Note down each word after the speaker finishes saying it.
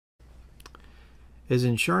Is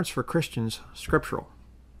insurance for Christians scriptural?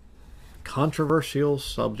 Controversial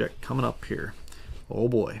subject coming up here. Oh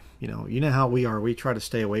boy. You know how we are. We try to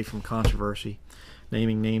stay away from controversy,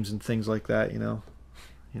 naming names and things like that,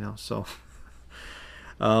 so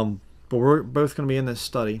but we're both going to be in this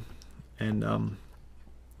study, and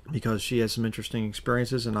because she has some interesting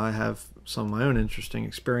experiences and I have some of my own interesting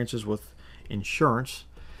experiences with insurance.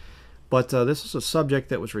 But this is a subject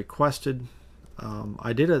that was requested.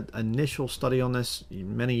 I did an initial study on this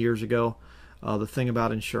many years ago, the thing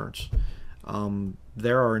about insurance.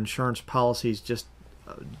 There are insurance policies just,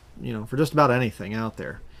 for just about anything out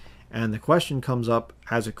there. And the question comes up,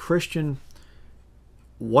 as a Christian,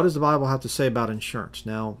 what does the Bible have to say about insurance?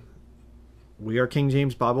 Now, we are King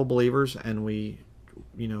James Bible believers, and we,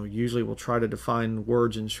 usually will try to define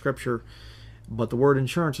words in Scripture, but the word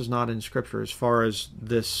insurance is not in Scripture as far as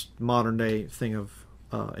this modern day thing of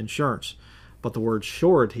insurance. But the word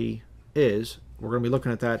surety is. We're going to be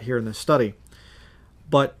looking at that here in this study.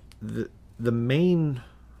 But the main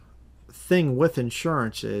thing with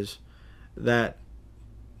insurance is that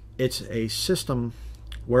it's a system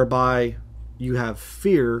whereby you have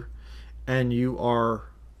fear and you are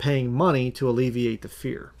paying money to alleviate the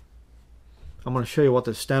fear. I'm going to show you what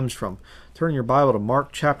this stems from. Turn your Bible to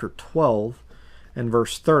Mark chapter 12 and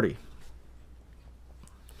verse 30.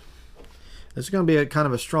 This is going to be a kind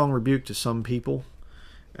of a strong rebuke to some people,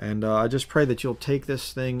 and I just pray that you'll take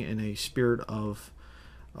this thing in a spirit of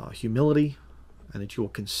humility, and that you will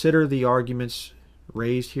consider the arguments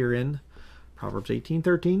raised herein. Proverbs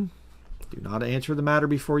 18:13. Do not answer the matter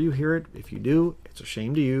before you hear it. If you do, it's a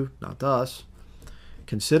shame to you, not to us.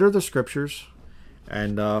 Consider the Scriptures,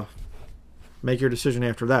 and make your decision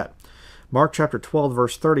after that. Mark chapter 12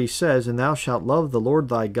 verse 30 says, "And thou shalt love the Lord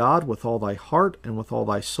thy God with all thy heart, and with all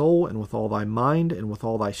thy soul, and with all thy mind, and with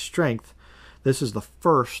all thy strength. This is the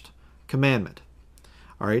first commandment."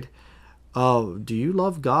 All right. Do you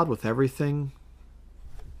love God with everything,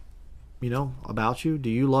 about you? Do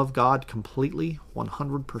you love God completely,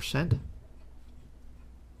 100%?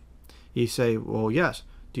 You say, well, yes.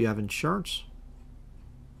 Do you have insurance?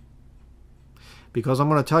 Because I'm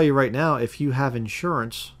going to tell you right now, if you have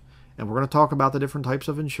insurance, and we're going to talk about the different types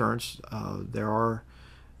of insurance. I don't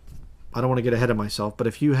want to get ahead of myself, but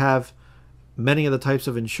if you have many of the types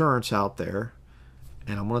of insurance out there,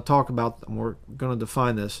 and I'm going to talk about, we're going to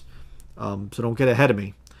define this, so don't get ahead of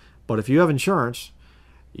me. But if you have insurance,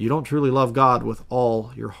 you don't truly love God with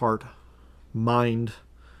all your heart, mind,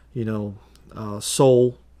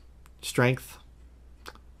 soul, strength.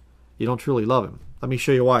 You don't truly love Him. Let me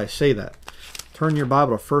show you why I say that. Turn your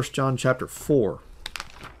Bible to 1 John chapter 4.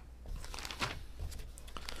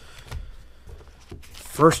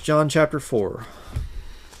 1 John chapter 4,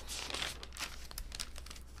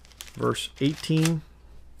 verse 18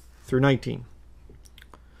 through 19.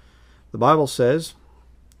 The Bible says,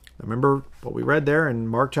 remember what we read there in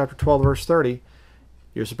Mark chapter 12, verse 30,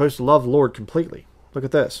 you're supposed to love the Lord completely. Look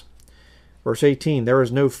at this. Verse 18, "There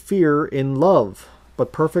is no fear in love,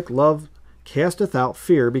 but perfect love casteth out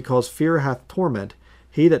fear, because fear hath torment.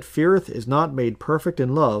 He that feareth is not made perfect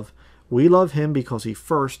in love. We love him because he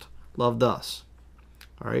first loved us."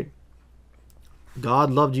 All right.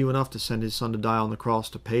 God loved you enough to send His Son to die on the cross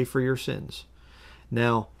to pay for your sins.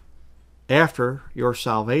 Now, after your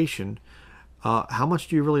salvation, how much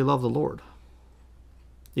do you really love the Lord?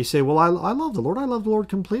 You say, well, I love the Lord. I love the Lord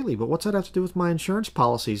completely. But what's that have to do with my insurance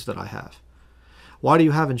policies that I have? Why do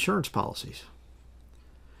you have insurance policies?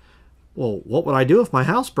 Well, what would I do if my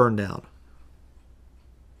house burned down?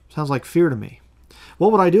 Sounds like fear to me.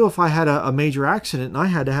 What would I do if I had a major accident and I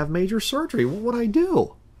had to have major surgery? What would I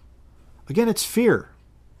do? Again, it's fear.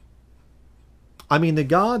 I mean, the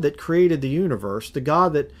God that created the universe, the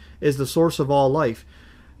God that is the source of all life,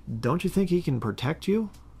 don't you think He can protect you?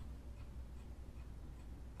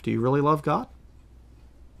 Do you really love God?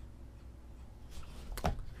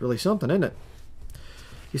 Really something, isn't it?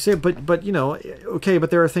 You say, but okay, but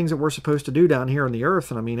there are things that we're supposed to do down here on the earth,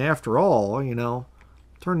 and I mean, after all,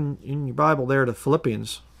 turn in your Bible there to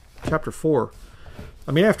Philippians chapter 4.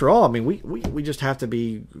 I mean, after all, we just have to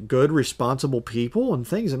be good, responsible people and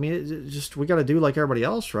things. I mean, we got to do like everybody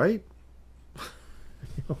else, right?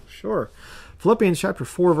 Sure. Philippians chapter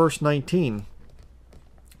 4, verse 19.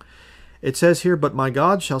 It says here, "But my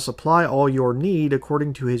God shall supply all your need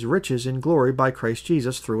according to His riches in glory by Christ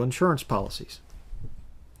Jesus," through insurance policies.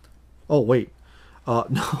 Oh, wait.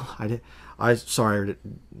 No, sorry,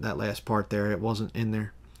 that last part there, it wasn't in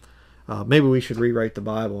there. Maybe we should rewrite the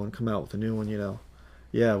Bible and come out with a new one,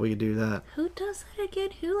 Yeah, we could do that. Who does that again?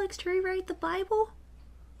 Who likes to rewrite the Bible?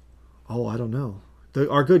 Oh, I don't know.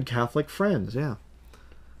 Our good Catholic friends, yeah.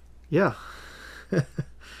 Yeah.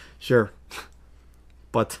 Sure.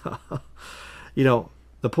 But,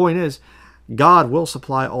 the point is, God will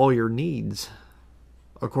supply all your needs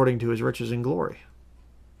according to his riches and glory.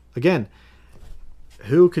 Again,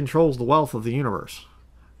 who controls the wealth of the universe?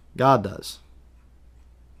 God does.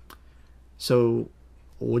 So,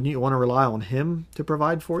 wouldn't you want to rely on him to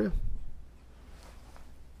provide for you?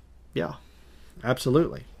 Yeah,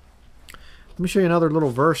 absolutely. Let me show you another little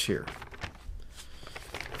verse here.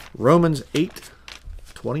 Romans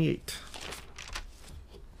 8:28.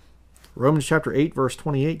 Romans chapter 8, verse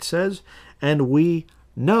 28 says, and we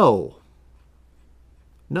know,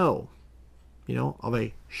 of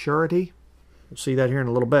a surety. We'll see that here in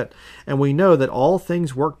a little bit. And we know that all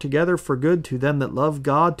things work together for good to them that love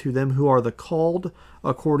God, to them who are the called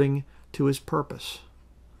according to his purpose.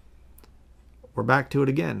 We're back to it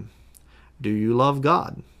again. Do you love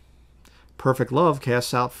God? Perfect love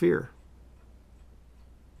casts out fear.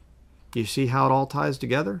 You see how it all ties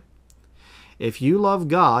together? If you love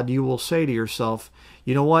God, you will say to yourself,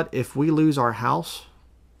 you know what? If we lose our house,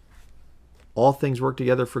 all things work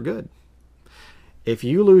together for good. If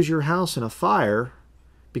you lose your house in a fire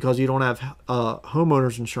because you don't have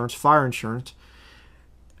homeowner's insurance, fire insurance,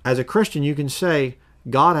 as a Christian, you can say,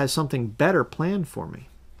 God has something better planned for me.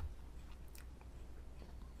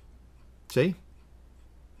 See?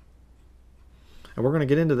 And we're going to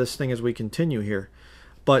get into this thing as we continue here.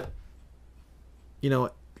 But,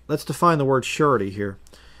 let's define the word surety here.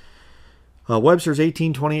 Webster's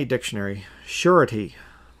 1828 dictionary, surety.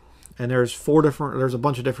 And there's a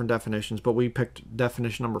bunch of different definitions, but we picked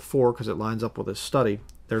definition number 4 because it lines up with this study.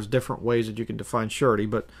 There's different ways that you can define surety,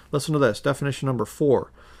 but listen to this. Definition number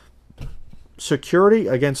 4. Security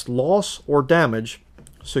against loss or damage,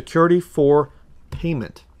 security for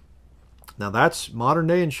payment. Now that's modern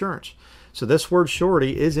day insurance. So this word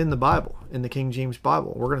surety is in the Bible, in the King James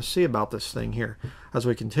Bible. We're going to see about this thing here as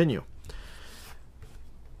we continue.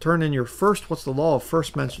 Turn in your first, what's the law of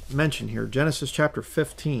first mention here? Genesis chapter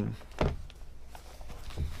 15.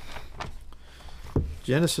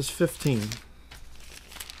 Genesis 15.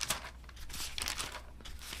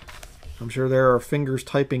 I'm sure there are fingers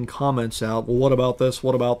typing comments out. Well, what about this?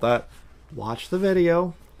 What about that? Watch the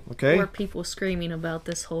video, okay? Or people screaming about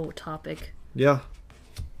this whole topic. Yeah.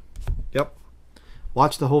 Yep.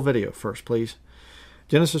 Watch the whole video first, please.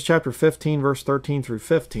 Genesis chapter 15, verse 13 through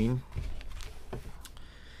 15.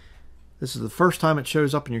 This is the first time it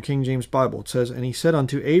shows up in your King James Bible. It says, and he said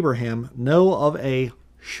unto Abraham, know of a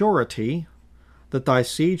surety that thy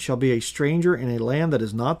seed shall be a stranger in a land that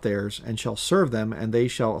is not theirs, and shall serve them, and they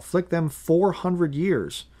shall afflict them 400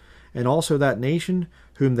 years. And also that nation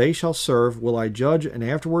whom they shall serve will I judge, and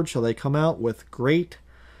afterward shall they come out with great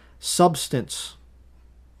substance.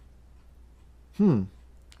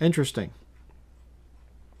 Interesting.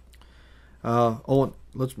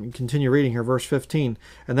 Let's continue reading here, verse 15.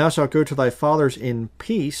 And thou shalt go to thy fathers in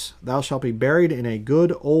peace. Thou shalt be buried in a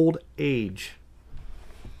good old age.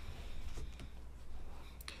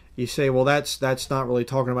 You say, well, that's not really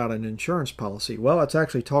talking about an insurance policy. Well, it's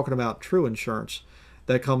actually talking about true insurance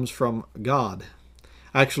that comes from God.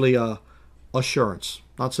 Actually, assurance.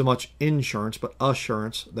 Not so much insurance, but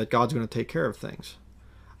assurance that God's going to take care of things.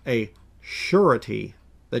 A surety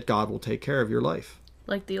that God will take care of your life.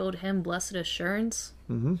 Like the old hymn, Blessed Assurance?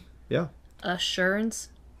 Mm-hmm. Yeah. Assurance?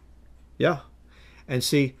 Yeah. And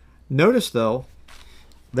see, notice though,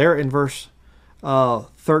 there in verse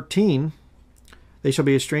 13, they shall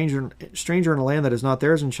be a stranger in a land that is not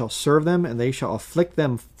theirs, and shall serve them, and they shall afflict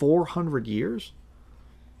them 400 years.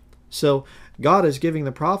 So God is giving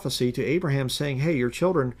the prophecy to Abraham saying, hey, your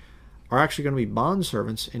children are actually going to be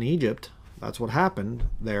bondservants in Egypt. That's what happened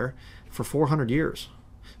there for 400 years.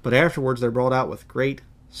 But afterwards they're brought out with great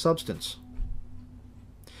substance.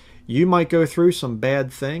 You might go through some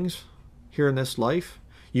bad things here in this life.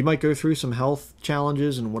 You might go through some health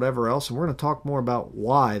challenges and whatever else, and we're going to talk more about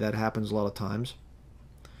why that happens a lot of times.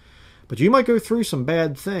 But you might go through some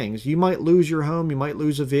bad things. You might lose your home. You might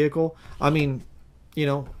lose a vehicle. I mean,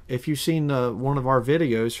 if you've seen one of our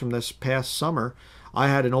videos from this past summer, I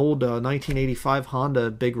had an old 1985 Honda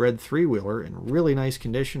Big Red 3-wheeler in really nice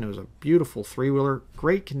condition. It was a beautiful 3-wheeler,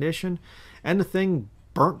 great condition, and the thing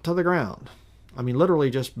burnt to the ground. I mean, literally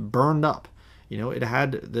just burned up. It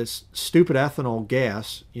had this stupid ethanol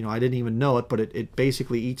gas. I didn't even know it, but it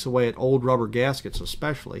basically eats away at old rubber gaskets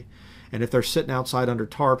especially. And if they're sitting outside under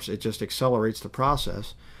tarps, it just accelerates the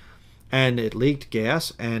process. And it leaked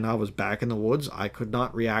gas, and I was back in the woods. I could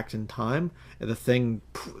not react in time. The thing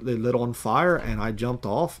lit on fire, and I jumped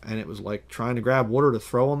off, and it was like trying to grab water to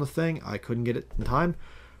throw on the thing. I couldn't get it in time.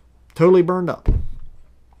 Totally burned up.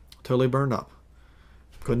 Totally burned up.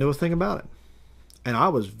 Couldn't do a thing about it. And I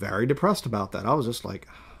was very depressed about that. I was just like,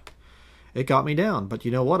 it got me down. But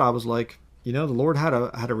you know what? I was like, you know, the Lord had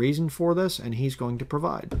a reason for this, and He's going to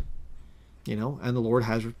provide. You know, and the Lord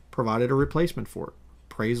has provided a replacement for it.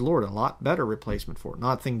 Praise the Lord, a lot better replacement for it.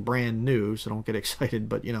 Nothing brand new, so don't get excited,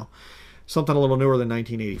 but you know, something a little newer than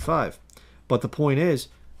 1985. But the point is,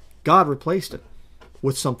 God replaced it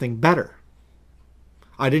with something better.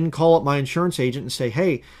 I didn't call up my insurance agent and say,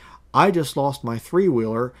 hey, I just lost my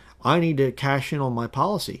three-wheeler. I need to cash in on my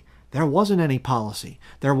policy. There wasn't any policy.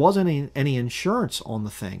 There wasn't any insurance on the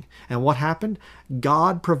thing. And what happened?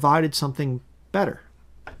 God provided something better.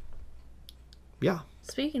 Yeah.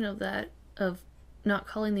 Speaking of that, of not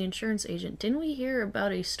calling the insurance agent, didn't we hear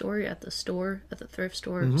about a story at the store, at the thrift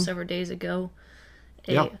store, several days ago?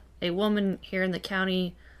 A woman here in the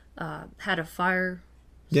county had a fire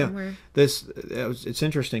somewhere. Yeah, it's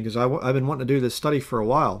interesting because I've been wanting to do this study for a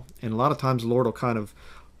while, and a lot of times the Lord will kind of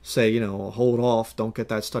say, you know, hold off, don't get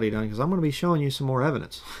that study done, because I'm going to be showing you some more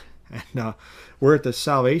evidence. And we're at the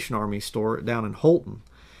Salvation Army store down in Holton,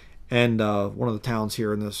 and one of the towns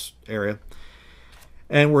here in this area.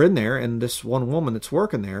 And we're in there, and this one woman that's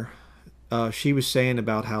working there, she was saying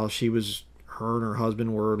about how her and her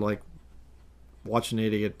husband were like watching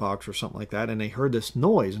Idiot Box or something like that, and they heard this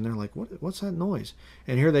noise, and they're like, what's that noise?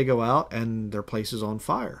 And here they go out, and their place is on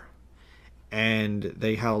fire. And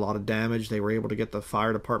they had a lot of damage. They were able to get the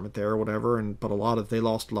fire department there or whatever, but they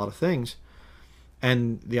lost a lot of things.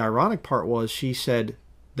 And the ironic part was, she said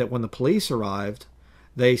that when the police arrived,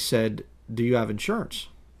 they said, do you have insurance?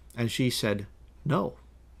 And she said, no.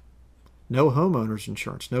 No homeowner's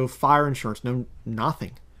insurance, no fire insurance, no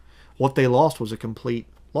nothing. What they lost was a complete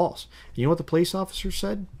loss. You know what the police officer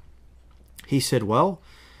said? He said,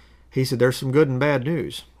 there's some good and bad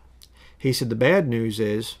news. He said, the bad news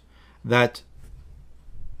is that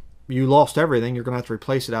you lost everything. You're going to have to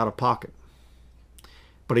replace it out of pocket.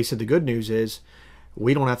 But he said, the good news is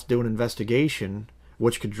we don't have to do an investigation,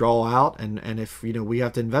 which could draw out. And if, you know, we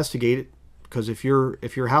have to investigate it, because if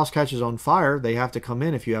your house catches on fire, they have to come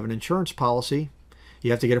in. If you have an insurance policy,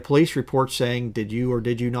 you have to get a police report saying, did you or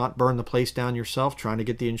did you not burn the place down yourself, trying to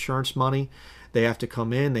get the insurance money. They have to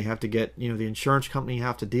come in. They have to get, you know, the insurance company,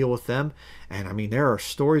 have to deal with them. And I mean, there are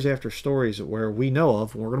stories after stories where we know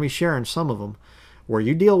of, and we're going to be sharing some of them, where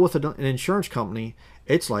you deal with an insurance company,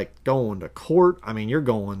 it's like going to court. I mean, you're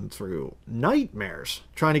going through nightmares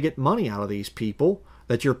trying to get money out of these people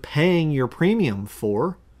that you're paying your premium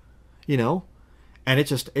for. You know, and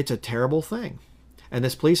it's a terrible thing. And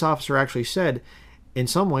this police officer actually said, in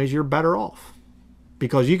some ways, you're better off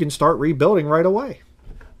because you can start rebuilding right away.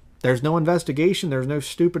 There's no investigation. There's no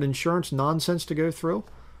stupid insurance nonsense to go through.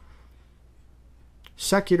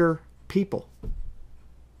 Secular people.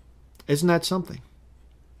 Isn't that something?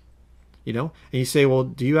 You know, and you say, well,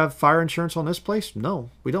 do you have fire insurance on this place? No,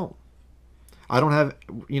 we don't. I don't have,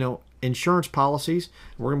 you know, insurance policies.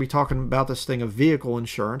 We're going to be talking about this thing of vehicle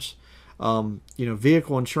insurance. You know,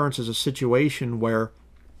 vehicle insurance is a situation where,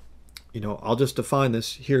 you know, I'll just define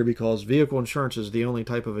this here because vehicle insurance is the only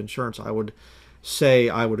type of insurance I would say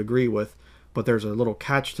I would agree with, but there's a little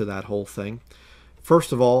catch to that whole thing.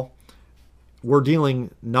 First of all, we're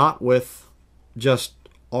dealing not with just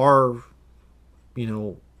our, you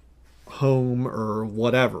know, home or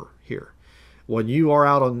whatever here. When you are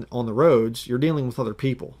out on the roads, you're dealing with other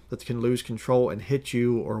people that can lose control and hit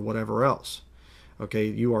you or whatever else. Okay,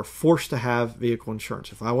 you are forced to have vehicle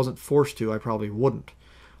insurance. If I wasn't forced to, I probably wouldn't.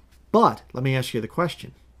 But let me ask you the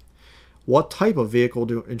question. What type of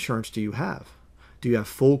vehicle insurance do you have? Do you have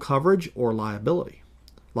full coverage or liability?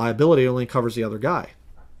 Liability only covers the other guy.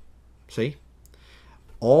 See?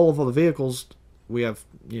 All of the vehicles, we have,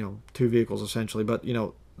 you know, two vehicles essentially, but, you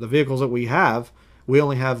know, the vehicles that we have, we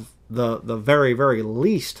only have the very, very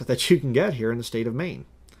least that you can get here in the state of Maine.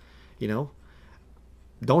 You know?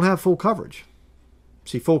 Don't have full coverage.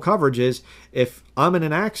 See, full coverage is if I'm in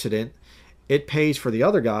an accident, it pays for the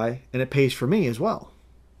other guy and it pays for me as well.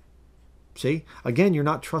 See, again, you're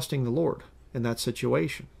not trusting the Lord in that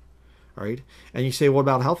situation. All right. And you say, what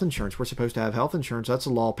about health insurance? We're supposed to have health insurance. That's a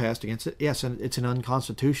law passed against it. Yes, and it's an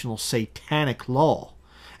unconstitutional, satanic law.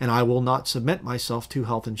 And I will not submit myself to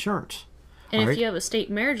health insurance. And if you have a state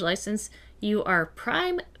marriage license, you are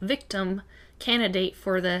prime victim candidate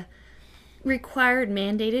for the required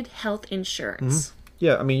mandated health insurance. Mm-hmm.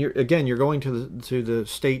 Yeah, I mean, you're going to the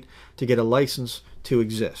state to get a license to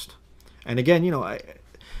exist. And again, you know,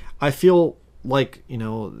 I feel like, you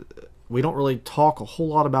know, we don't really talk a whole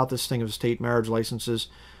lot about this thing of state marriage licenses,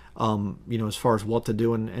 you know, as far as what to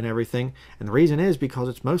do and everything. And the reason is because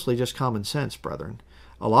it's mostly just common sense, brethren.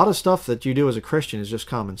 A lot of stuff that you do as a Christian is just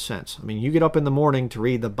common sense. I mean, you get up in the morning to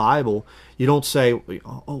read the Bible. You don't say,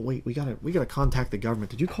 "Oh wait, we gotta contact the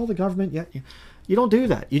government. Did you call the government yet?" You don't do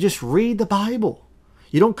that. You just read the Bible.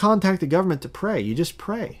 You don't contact the government to pray. You just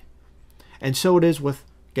pray. And so it is with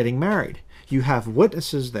getting married. You have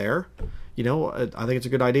witnesses there. You know, I think it's a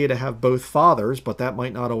good idea to have both fathers, but that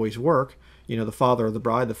might not always work. You know, the father of the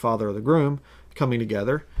bride, the father of the groom coming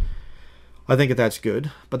together. I think that's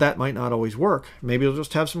good, but that might not always work. Maybe you'll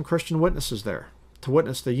just have some Christian witnesses there to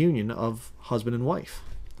witness the union of husband and wife.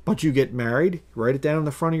 But you get married, write it down in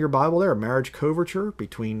the front of your Bible there, a marriage coverture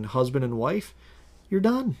between husband and wife. You're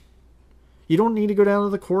done. You don't need to go down to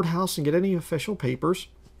the courthouse and get any official papers.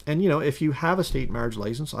 And, you know, if you have a state marriage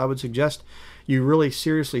license, I would suggest you really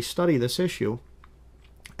seriously study this issue.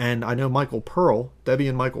 And I know Michael Pearl, Debbie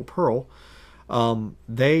and Michael Pearl,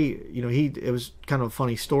 it was kind of a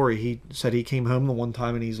funny story. He said he came home the one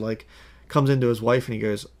time and he's like, comes into his wife and he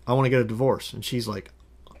goes, "I want to get a divorce." And she's like,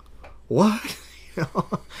 "What?" You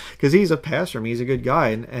know, because he's a pastor. I mean, he's a good guy,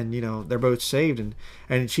 and you know, they're both saved.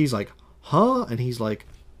 And she's like, "Huh?" And he's like,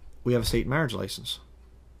 "We have a state marriage license.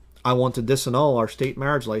 I want to disannul our state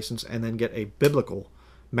marriage license and then get a biblical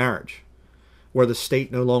marriage where the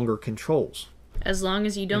state no longer controls." As long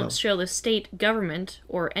as you don't show the state government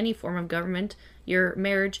or any form of government your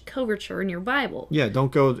marriage coverture in your Bible. Yeah,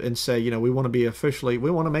 don't go and say, you know, we want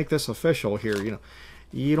to make this official here. You know,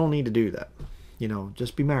 you don't need to do that. You know,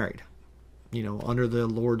 just be married, you know, under the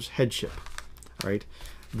Lord's headship. All right?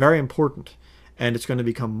 Very important. And it's going to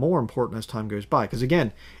become more important as time goes by. Because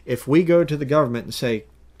again, if we go to the government and say,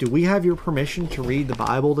 "Do we have your permission to read the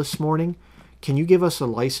Bible this morning? Can you give us a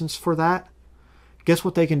license for that?" Guess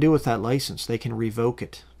what they can do with that license? They can revoke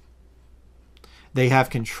it. They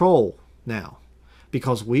have control now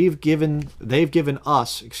because they've given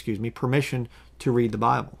us, permission to read the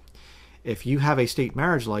Bible. If you have a state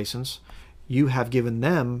marriage license, you have given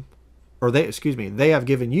them, they have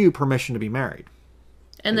given you permission to be married.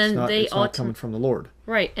 And it's then it's not coming from the Lord.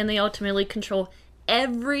 Right, and they ultimately control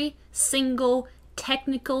every single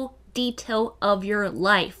technical detail of your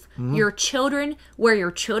life. Mm-hmm. Your children, where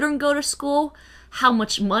your children go to school, how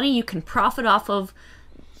much money you can profit off of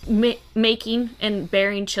making and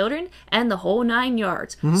bearing children, and the whole 9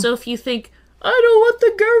 yards. Mm-hmm. So if you think, "I don't want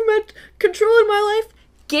the government controlling my life,"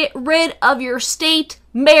 get rid of your state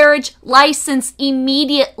marriage license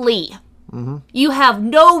immediately. Mm-hmm. You have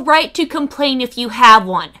no right to complain if you have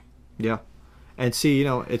one. Yeah. And see, you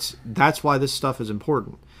know, that's why this stuff is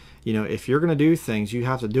important. You know, if you're going to do things, you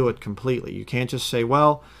have to do it completely. You can't just say,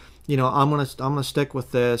 "Well, you know, I'm gonna stick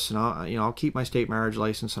with this, and I'll keep my state marriage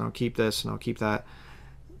license, and I'll keep this, and I'll keep that."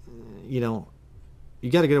 You know,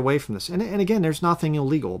 you got to get away from this. And again, there's nothing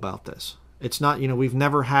illegal about this. It's not, you know, we've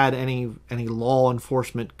never had any law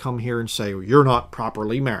enforcement come here and say, "Well, you're not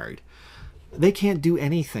properly married." They can't do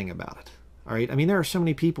anything about it. All right. I mean, there are so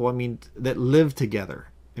many people, that live together.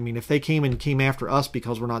 I mean, if they came after us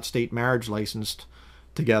because we're not state marriage licensed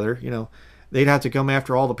together, you know, they'd have to come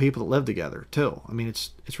after all the people that live together too. I mean,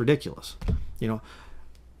 it's ridiculous. You know,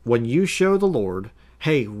 when you show the Lord,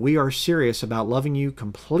 "Hey, we are serious about loving you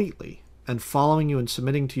completely and following you and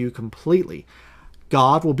submitting to you completely,"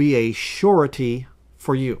 God will be a surety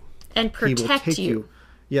for you. And protect you.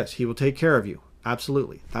 Yes, He will take care of you.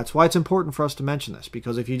 Absolutely. That's why it's important for us to mention this,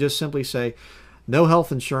 because if you just simply say, "No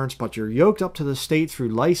health insurance," but you're yoked up to the state through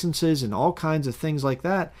licenses and all kinds of things like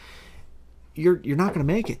that, you're not going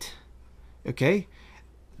to make it. Okay?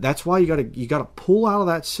 That's why you got to pull out of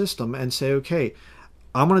that system and say, "Okay,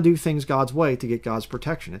 I'm going to do things God's way to get God's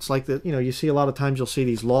protection." It's like you see a lot of times you'll see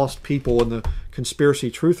these lost people in the conspiracy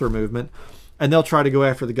truther movement, and they'll try to go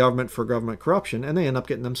after the government for government corruption, and they end up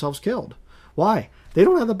getting themselves killed. Why? They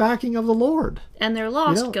don't have the backing of the Lord. And they're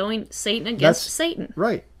lost, going Satan against Satan.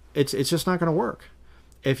 Right. It's just not going to work.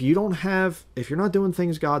 If you're not doing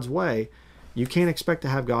things God's way, you can't expect to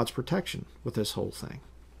have God's protection with this whole thing.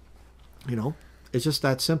 You know, it's just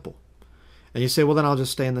that simple. And you say, "Well, then I'll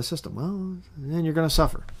just stay in the system." Well, then you're going to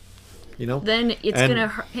suffer. You know? Then it's going to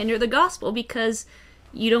hinder the gospel, because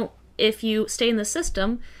if you stay in the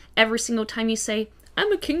system, every single time you say,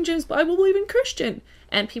 "I'm a King James Bible believing Christian,"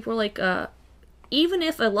 and people are like, even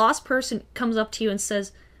if a lost person comes up to you and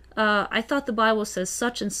says, "I thought the Bible says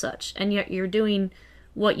such and such," and yet you're doing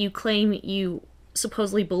what you claim you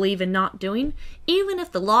supposedly believe in not doing, even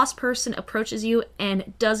if the lost person approaches you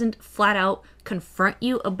and doesn't flat out confront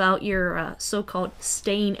you about your so-called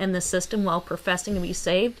staying in the system while professing to be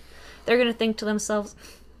saved, they're going to think to themselves,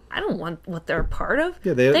 "I don't want what they're a part of."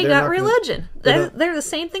 Yeah, they got religion. They're the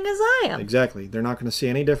same thing as I am. Exactly. They're not going to see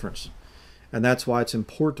any difference. And that's why it's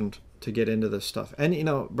important to get into this stuff. And, you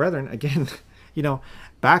know, brethren, again, You know,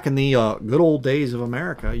 back in the good old days of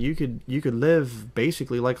America, you could live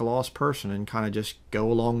basically like a lost person and kind of just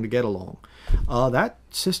go along to get along. That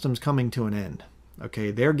system's coming to an end.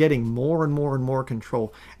 Okay, they're getting more and more and more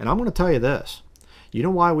control. And I'm going to tell you this. You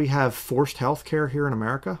know why we have forced health care here in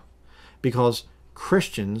America? Because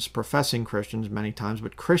Christians, professing Christians many times,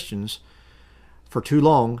 but Christians for too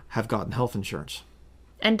long have gotten health insurance.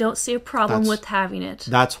 And don't see a problem with having it.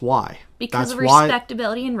 That's why. Because of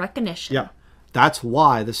respectability and recognition. Yeah. That's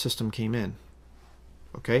why the system came in.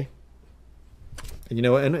 Okay? And you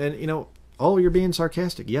know, and you know, oh, you're being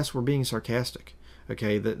sarcastic. Yes, we're being sarcastic.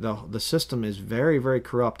 Okay? The system is very, very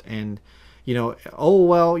corrupt, and you know, oh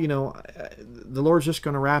well, you know, the Lord's just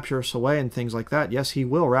going to rapture us away and things like that. Yes, He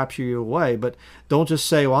will rapture you away, but don't just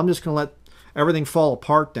say, well, I'm just going to let everything fall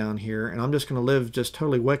apart down here, and I'm just going to live just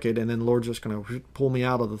totally wicked, and then the Lord's just going to pull me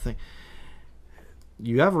out of the thing.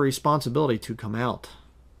 You have a responsibility to come out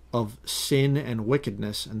of sin and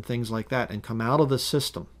wickedness and things like that, and come out of the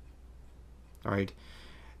system. All right.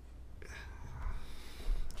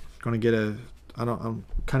 I'm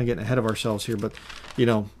kind of getting ahead of ourselves here, but you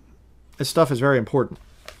know, this stuff is very important.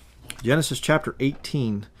 Genesis chapter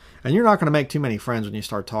 18. And you're not going to make too many friends when you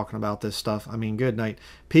start talking about this stuff. I mean, good night.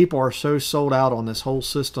 People are so sold out on this whole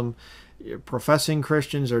system. Professing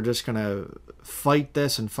Christians are just going to fight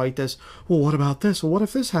this and fight this. Well, what about this? Well, what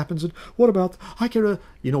if this happens? And what about...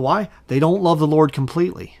 You know why? They don't love the Lord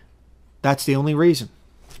completely. That's the only reason.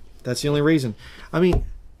 That's the only reason. I mean,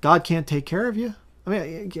 God can't take care of you. I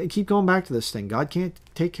mean, I keep going back to this thing. God can't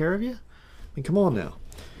take care of you? I mean, come on now.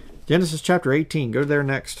 Genesis chapter 18. Go there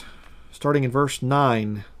next. Starting in verse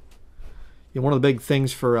 9. You know, one of the big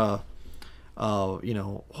things for, you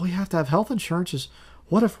know, oh, you have to have health insurance is,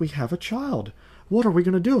 what if we have a child? What are we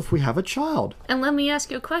going to do if we have a child? And let me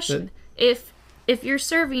ask you a question. If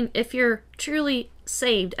you're truly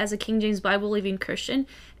saved as a King James Bible-believing Christian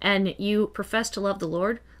and you profess to love the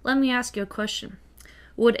Lord, let me ask you a question.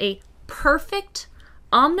 Would a perfect,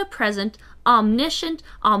 omnipresent, omniscient,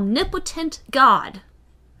 omnipotent God,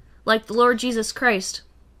 like the Lord Jesus Christ,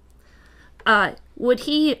 would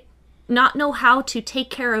He not know how to take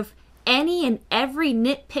care of any and every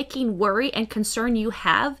nitpicking worry and concern you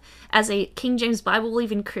have as a King James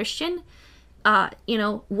Bible-believing Christian? You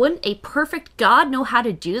know, wouldn't a perfect God know how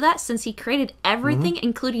to do that, since He created everything,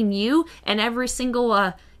 including you, and every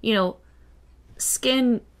single, you know,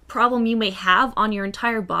 skin problem you may have on your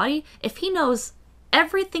entire body? If He knows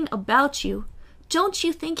everything about you, don't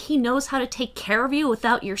you think He knows how to take care of you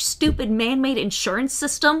without your stupid man-made insurance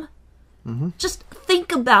system? Just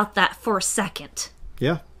think about that for a second.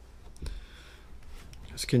 Yeah.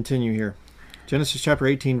 Let's continue here. Genesis chapter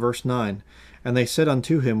 18, verse 9. And they said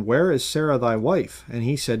unto him, Where is Sarah thy wife? And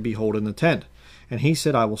he said, Behold, in the tent. And he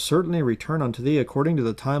said, I will certainly return unto thee according to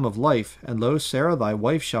the time of life. And lo, Sarah thy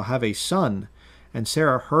wife shall have a son. And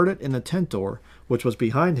Sarah heard it in the tent door, which was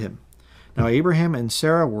behind him. Now Abraham and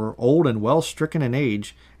Sarah were old and well stricken in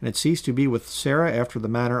age, and it ceased to be with Sarah after the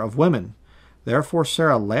manner of women. Therefore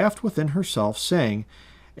Sarah laughed within herself, saying,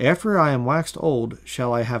 After I am waxed old,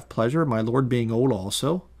 shall I have pleasure, my Lord being old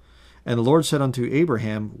also? And the Lord said unto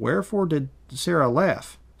Abraham, Wherefore did Sarah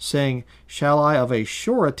laugh, saying, Shall I of a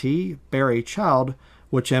surety bear a child,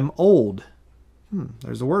 which am old?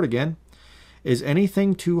 There's the word again. Is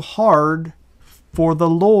anything too hard for the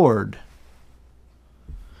Lord?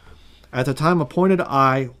 At the time appointed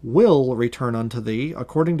I will return unto thee,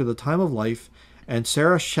 according to the time of life, and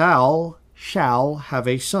Sarah shall have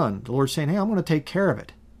a son. The Lord's saying, hey, I'm going to take care of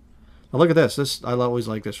it. Now look at this. I always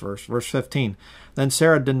like this verse. Verse 15. Then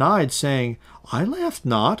Sarah denied, saying, I laughed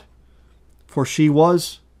not, for she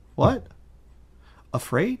was, what?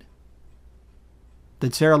 Afraid?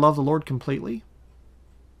 Did Sarah love the Lord completely?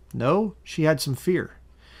 No, she had some fear.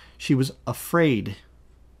 She was afraid.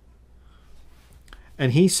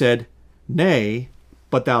 And he said, Nay,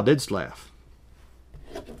 but thou didst laugh.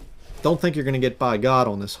 Don't think you're going to get by God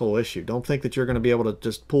on this whole issue. Don't think that you're going to be able to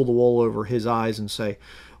just pull the wool over His eyes and say,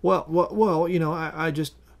 well, you know,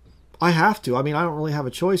 I have to. I mean, I don't really have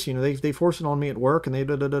a choice. You know, they force it on me at work, and they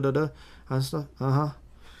da-da-da-da-da.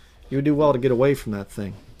 You would do well to get away from that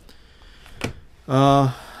thing.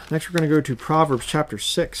 Next, we're going to go to Proverbs chapter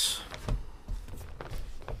 6.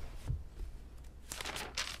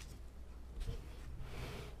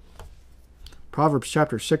 Proverbs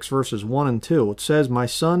chapter 6, verses 1 and 2. It says, My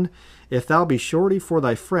son, if thou be surety for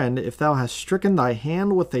thy friend, if thou hast stricken thy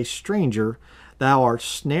hand with a stranger, thou art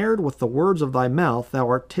snared with the words of thy mouth, thou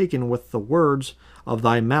art taken with the words of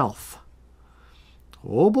thy mouth.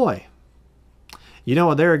 Oh boy. You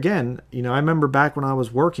know, there again, you know, I remember back when I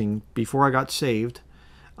was working, before I got saved,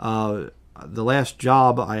 the last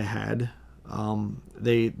job I had,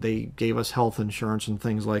 They gave us health insurance and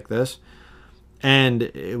things like this. And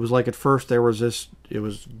it was like at first there was this, it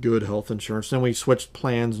was good health insurance. Then we switched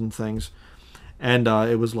plans and things. And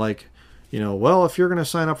it was like, well, if you're going to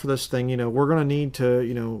sign up for this thing, we're going to need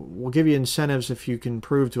to, we'll give you incentives if you can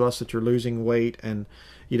prove to us that you're losing weight. And,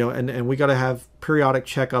 and we got to have periodic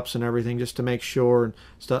checkups and everything just to make sure and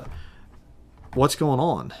stuff. What's going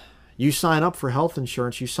on? You sign up for health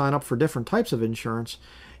insurance. You sign up for different types of insurance.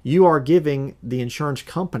 You are giving the insurance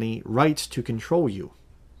company rights to control you.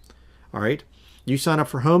 All right. You sign up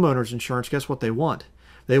for homeowners insurance, guess what they want?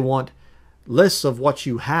 They want lists of what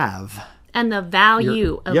you have. And the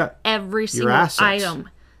value of every single item.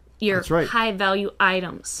 Your right. high value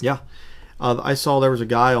items. Yeah. I saw there was a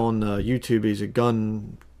guy on YouTube, he's a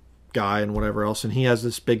gun guy and whatever else, and he has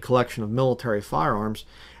this big collection of military firearms.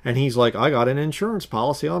 And he's like, I got an insurance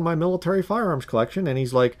policy on my military firearms collection. And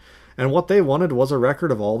he's like, and what they wanted was a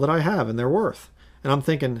record of all that I have and their worth. And I'm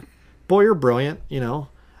thinking, boy, you're brilliant,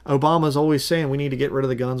 Obama's always saying we need to get rid of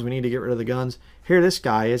the guns, we need to get rid of the guns. Here this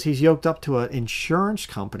guy is, he's yoked up to an insurance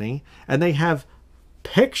company, and they have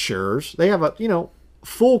pictures, they have a,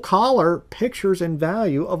 full collar pictures and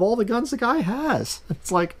value of all the guns the guy has.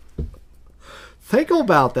 It's like, think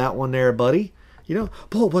about that one there, buddy.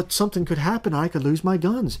 But something could happen, I could lose my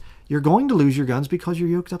guns. You're going to lose your guns because you're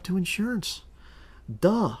yoked up to insurance.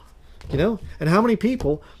 Duh. And how many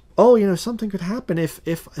people, something could happen if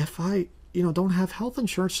I don't have health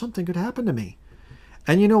insurance, something could happen to me.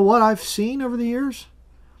 And you know what I've seen over the years?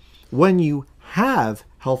 When you have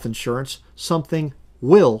health insurance, something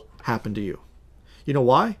will happen to you. You know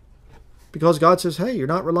why? Because God says, hey, you're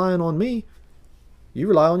not relying on me. You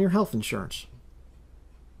rely on your health insurance.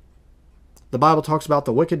 The Bible talks about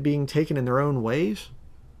the wicked being taken in their own ways.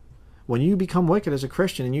 When you become wicked as a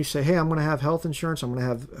Christian and you say, hey, I'm going to have health insurance, I'm going to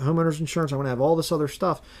have homeowners insurance, I'm going to have all this other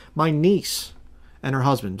stuff. My niece and her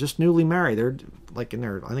husband, just newly married. They're like in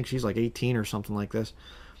their, I think she's like 18 or something like this.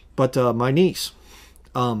 But my niece,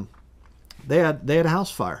 they had a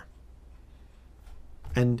house fire,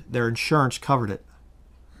 and their insurance covered it.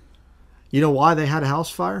 You know why they had a house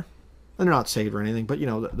fire? And they're not saved or anything, but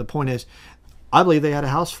the point is, I believe they had a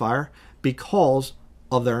house fire because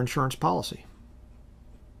of their insurance policy.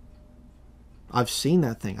 I've seen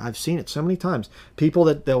that thing. I've seen it so many times. People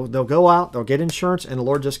that they'll go out, they'll get insurance, and the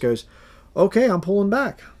Lord just goes, okay, I'm pulling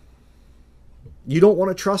back. You don't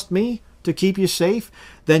want to trust me to keep you safe?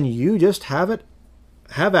 Then you just have at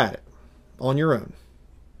it on your own.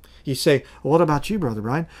 You say, well, what about you, Brother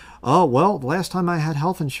Brian? Oh, well, the last time I had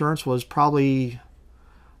health insurance was probably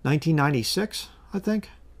 1996, I think.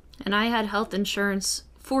 And I had health insurance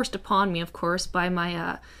forced upon me, of course, by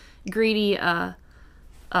my greedy,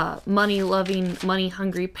 money-loving,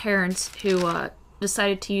 money-hungry parents who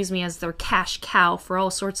decided to use me as their cash cow for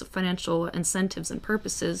all sorts of financial incentives and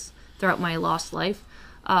purposes throughout my lost life.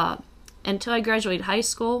 Until I graduated high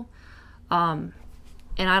school,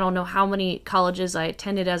 and I don't know how many colleges I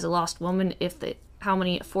attended as a lost woman, how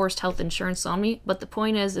many forced health insurance on me, but the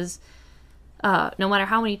point is no matter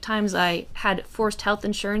how many times I had forced health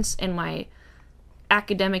insurance in my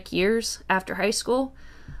academic years after high school,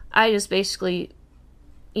 I just basically,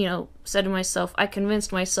 said to myself, I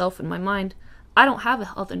convinced myself in my mind, I don't have a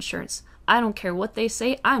health insurance. I don't care what they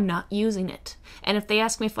say, I'm not using it. And if they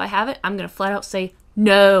ask me if I have it, I'm going to flat out say,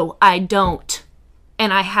 no, I don't.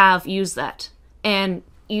 And I have used that. And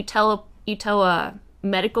you tell a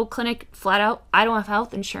medical clinic flat out, I don't have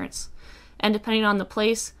health insurance. And depending on the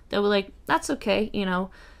place, they'll be like, that's okay.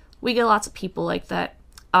 We get lots of people like that.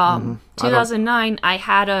 2009, I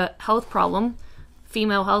had a health problem,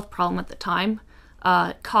 female health problem at the time,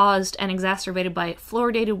 caused and exacerbated by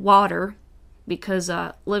fluoridated water, because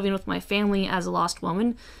living with my family as a lost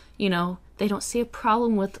woman, they don't see a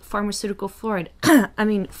problem with pharmaceutical fluoride. I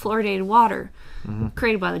mean, fluoridated water,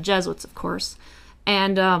 created by the Jesuits, of course.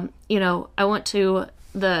 And, I went to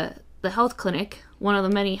the health clinic, one of the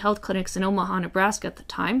many health clinics in Omaha, Nebraska at the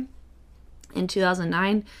time, in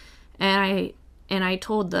 2009, and I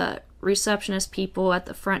told the receptionist people at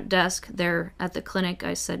the front desk there at the clinic,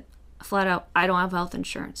 I said, flat out, I don't have health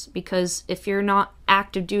insurance, because if you're not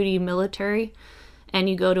active duty military and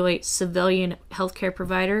you go to a civilian healthcare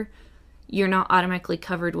provider, you're not automatically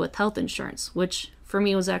covered with health insurance, which for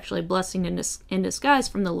me was actually a blessing in disguise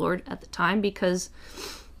from the Lord at the time, because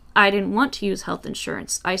I didn't want to use health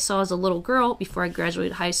insurance. I saw as a little girl before I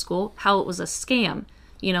graduated high school how it was a scam.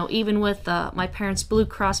 Even with my parents' Blue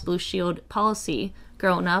Cross Blue Shield policy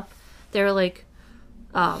growing up, they were like,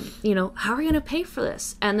 You know, how are we going to pay for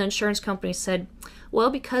this? And the insurance company said, well,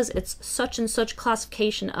 because it's such and such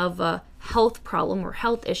classification of a health problem or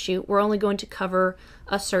health issue, we're only going to cover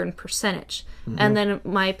a certain percentage. And then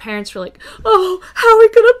my parents were like, oh, how are we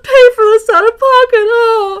going to pay for this out of pocket?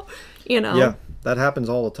 Oh, you know. Yeah, that happens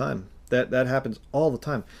all the time. That happens all the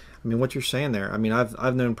time. I mean, what you're saying there, I mean,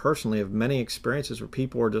 I've known personally of many experiences where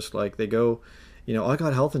people are just like, they go, you know, I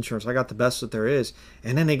got health insurance, I got the best that there is,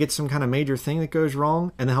 and then they get some kind of major thing that goes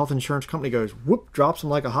wrong, and the health insurance company goes, whoop, drops them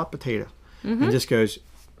like a hot potato, and just goes,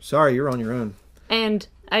 sorry, you're on your own. And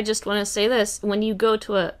I just want to say this, when you go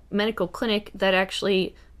to a medical clinic that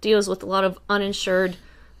actually deals with a lot of uninsured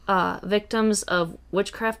victims of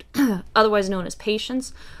witchcraft, otherwise known as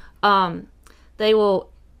patients, they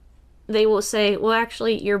will say, well,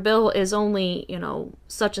 actually, your bill is only, you know,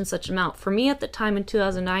 such and such amount. For me at the time in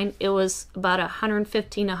 2009, it was about $115,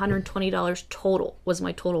 $120 total was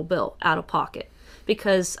my total bill out of pocket,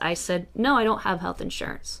 because I said, no, I don't have health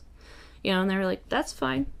insurance. You know, and they were like, that's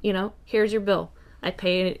fine. You know, here's your bill. I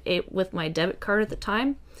paid it with my debit card at the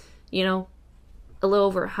time, you know, a little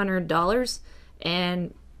over $100.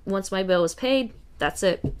 And once my bill was paid, that's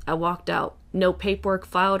it. I walked out. No paperwork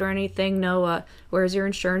filed or anything. No, where's your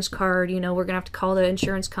insurance card? You know, we're going to have to call the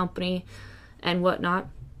insurance company and whatnot.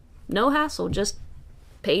 No hassle. Just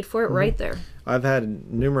paid for it right there. I've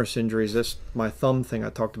had numerous injuries. This, my thumb thing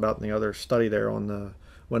I talked about in the other study there on the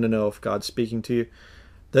when to know if God's speaking to you.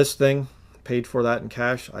 This thing, paid for that in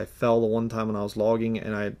cash. I fell the one time when I was logging,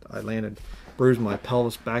 and I landed, bruised my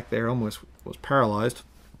pelvis back there, almost was paralyzed.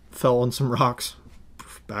 Fell on some rocks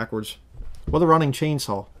backwards with a running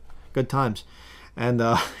chainsaw. Good times. And,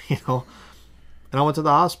 you know, and I went to the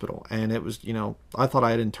hospital, and it was, you know, I thought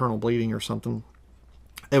I had internal bleeding or something.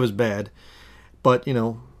 It was bad, but, you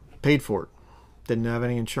know, paid for it. Didn't have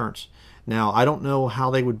any insurance. Now, I don't know how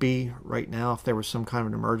they would be right now if there was some kind of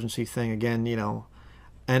an emergency thing. Again, you know,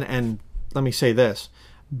 and let me say this.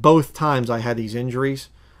 Both times I had these injuries,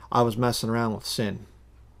 I was messing around with sin.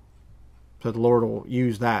 So the Lord will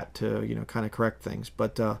use that to, you know, kind of correct things.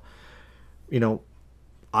 But, you know,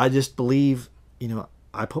 I just believe, you know,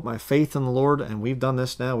 I put my faith in the Lord, and we've done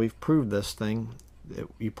this now. We've proved this thing.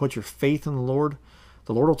 You put your faith in the Lord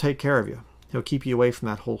will take care of you. He'll keep you away from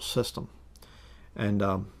that whole system. And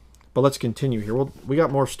but let's continue here. We got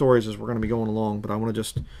more stories as we're going to be going along, but I want to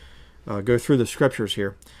just go through the scriptures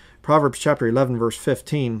here. Proverbs chapter 11, verse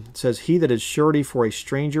 15 says, he that is surety for a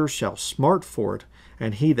stranger shall smart for it,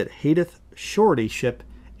 and he that hateth suretyship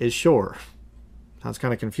is sure. Sounds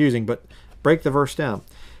kind of confusing, but break the verse down.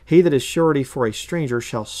 He that is surety for a stranger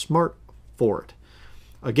shall smart for it.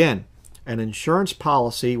 Again, an insurance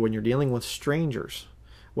policy, when you're dealing with strangers,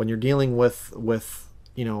 when you're dealing with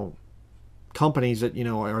you know, companies that, you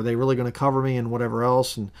know, are they really going to cover me and whatever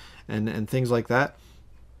else, and things like that,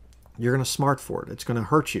 you're going to smart for it. It's going to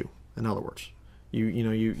hurt you, in other words.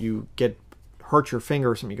 You get hurt your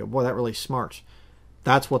finger or something, you go, boy, that really smarts.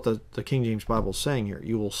 That's what the King James Bible is saying here.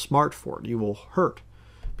 You will smart for it. You will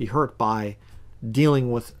be hurt by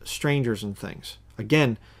dealing with strangers and things.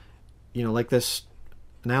 Again, you know, like this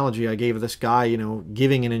analogy I gave of this guy, you know,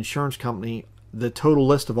 giving an insurance company the total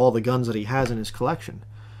list of all the guns that he has in his collection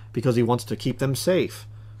because he wants to keep them safe.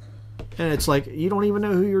 And it's like, you don't even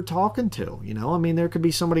know who you're talking to, you know? I mean, there could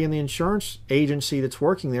be somebody in the insurance agency that's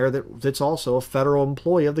working there that's also a federal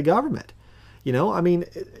employee of the government. You know, I mean,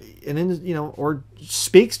 and then, you know, or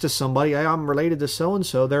speaks to somebody, hey, I'm related to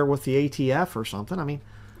so-and-so, they're with the ATF or something. I mean,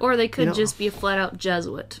 or they could just be a flat-out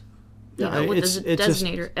Jesuit, you know, with the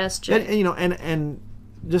designator SJ. And, you know, and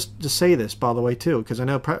just to say this, by the way, too, because I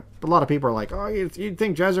know a lot of people are like, oh, you'd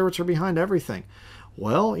think Jesuits are behind everything.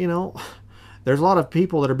 Well, you know, there's a lot of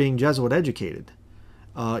people that are being Jesuit educated.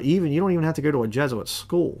 You don't even have to go to a Jesuit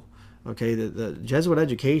school. Okay, the Jesuit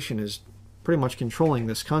education is pretty much controlling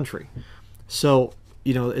this country. So,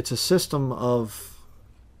 you know, it's a system of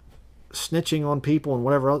snitching on people and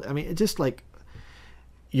whatever else. I mean, it's just like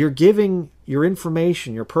you're giving your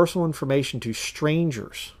information, your personal information, to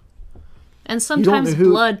strangers. And sometimes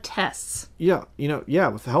blood tests. Yeah, you know, yeah,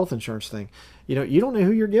 with the health insurance thing. You know, you don't know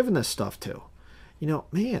who you're giving this stuff to. You know,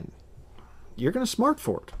 man, you're going to smart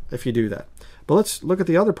for it if you do that. But let's look at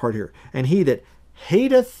the other part here. And he that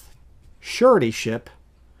hateth suretyship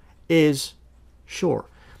is sure.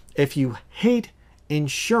 If you hate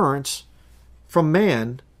insurance from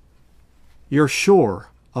man, you're sure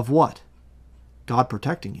of what? God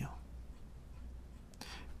protecting you.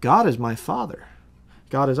 God is my Father.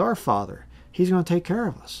 God is our Father. He's going to take care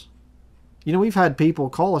of us. You know, we've had people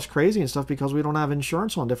call us crazy and stuff because we don't have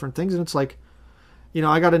insurance on different things. And it's like, you know,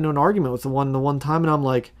 I got into an argument with the one time, and I'm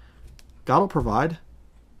like, God will provide.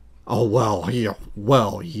 Oh, yeah,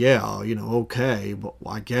 okay, but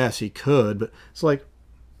I guess he could. But it's like,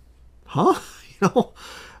 huh?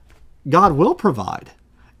 God will provide.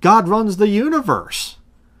 God runs the universe.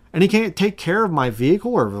 And he can't take care of my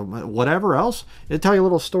vehicle or whatever else. I'll tell you a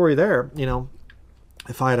little story there.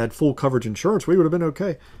 If I had had full coverage insurance, we would have been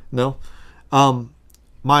okay. No.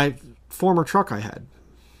 My former truck I had.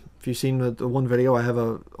 If you've seen the one video, I have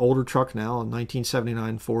an older truck now, a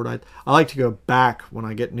 1979 Ford. I like to go back when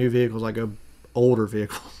I get new vehicles. I go older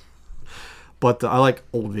vehicles. But I like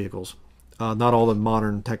old vehicles. Not all the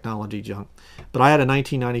modern technology junk. But I had a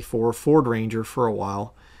 1994 Ford Ranger for a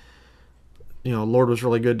while. Lord was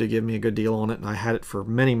really good to give me a good deal on it, and I had it for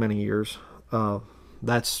many, many years.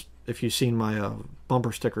 That's, if you've seen my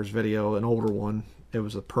bumper stickers video, an older one, it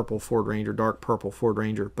was a purple Ford Ranger, dark purple Ford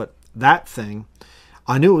Ranger. But that thing,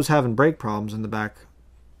 I knew it was having brake problems in the back,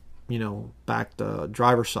 back the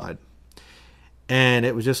driver's side. And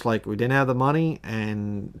it was just like we didn't have the money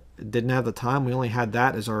and didn't have the time. We only had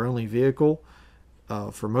that as our only vehicle.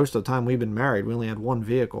 For most of the time we've been married, we only had one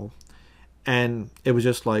vehicle. And it was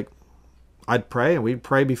just like, I'd pray, and we'd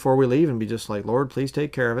pray before we leave and be just like, Lord, please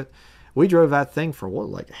take care of it. We drove that thing for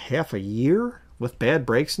like half a year with bad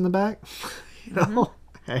brakes in the back.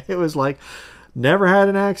 It was like, never had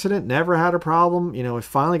an accident, never had a problem. We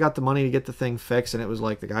finally got the money to get the thing fixed, and it was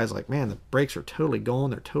like, the guy's like, man, the brakes are totally going.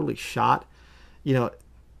 They're totally shot. It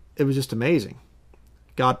was just amazing.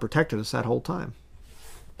 God protected us that whole time.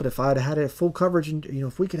 But if I'd had a full coverage,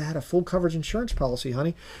 if we could have had a full coverage insurance policy,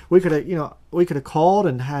 honey, we could have called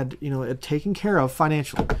and had, it taken care of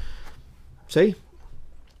financially. See,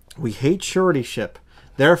 we hate suretyship.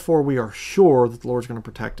 Therefore, we are sure that the Lord's going to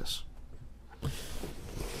protect us.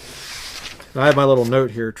 I have my little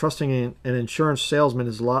note here. Trusting in an insurance salesman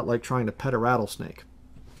is a lot like trying to pet a rattlesnake.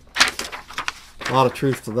 A lot of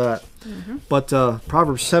truth to that. Mm-hmm. But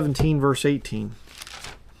Proverbs 17, verse 18.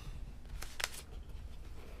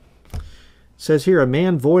 Says here, a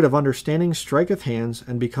man void of understanding striketh hands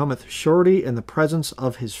and becometh surety in the presence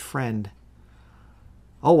of his friend.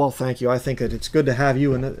 Oh, well, thank you. I think that it's good to have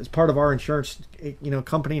you and as part of our insurance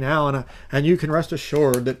company now, and you can rest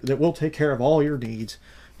assured that we'll take care of all your needs.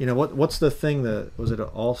 What's the thing that was it an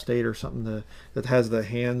Allstate or something that has the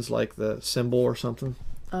hands like the symbol or something?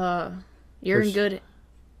 You're in good.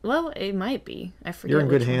 Well, it might be. I forget. You're in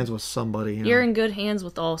good hands with somebody. You're in good hands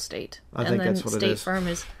with Allstate. I think that's what it is. State Farm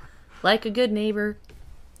is like a good neighbor.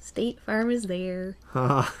 State Farm is there.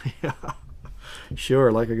 Yeah,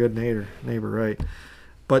 sure, like a good neighbor, right?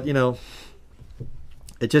 But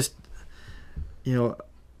it just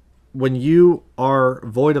when you are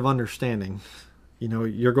void of understanding,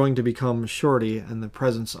 you're going to become surety in the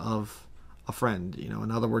presence of a friend. In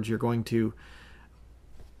other words, you're going to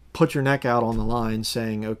put your neck out on the line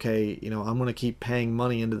saying, okay, I'm going to keep paying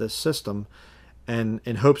money into this system and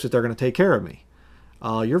in hopes that they're going to take care of me.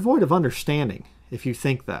 You're void of understanding if you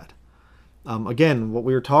think that. Again, what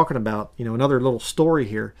we were talking about, another little story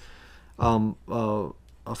here.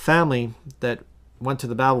 A family that went to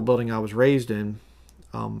the Bible building I was raised in,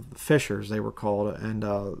 Fishers they were called, and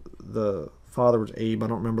the father was Abe. I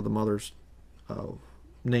don't remember the mother's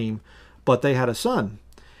name, but they had a son,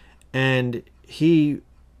 and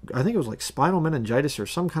I think it was like spinal meningitis or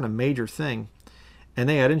some kind of major thing, and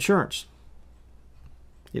they had insurance,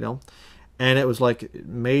 and it was like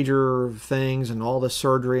major things and all this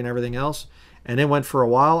surgery and everything else, and it went for a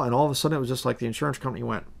while, and all of a sudden it was just like the insurance company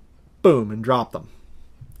went boom and dropped them,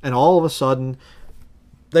 and all of a sudden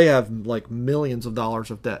they have like millions of dollars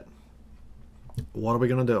of debt. What are we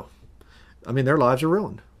going to do? I mean, their lives are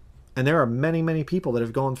ruined. And there are many, many people that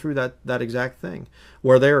have gone through that exact thing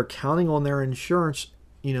where they are counting on their insurance.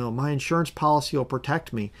 My insurance policy will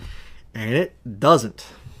protect me. And it doesn't.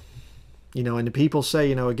 And the people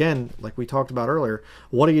say, again, like we talked about earlier,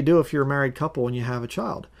 what do you do if you're a married couple and you have a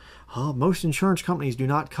child? Most insurance companies do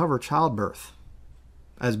not cover childbirth.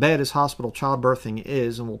 As bad as hospital childbirthing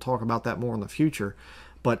is, and we'll talk about that more in the future,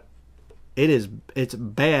 but it's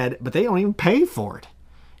bad, but they don't even pay for it.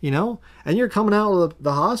 And you're coming out of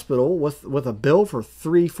the hospital with a bill for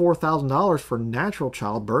 $3,000-$4,000 for natural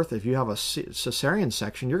childbirth. If you have a cesarean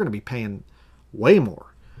section, you're going to be paying way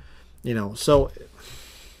more. So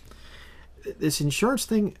this insurance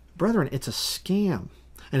thing, brethren, it's a scam,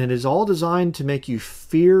 and it is all designed to make you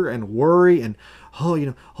fear and worry and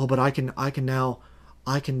but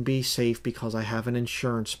I can be safe because I have an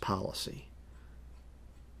insurance policy.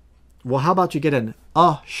 Well, how about you get an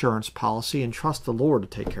assurance policy and trust the Lord to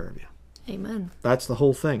take care of you? Amen. That's the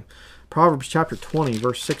whole thing. Proverbs chapter 20,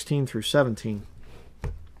 verse 16 through 17.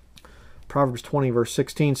 Proverbs 20 verse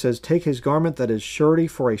 16 says, "Take his garment that is surety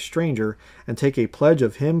for a stranger, and take a pledge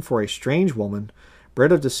of him for a strange woman.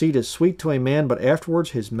 Bread of deceit is sweet to a man, but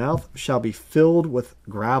afterwards his mouth shall be filled with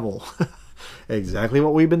gravel." Exactly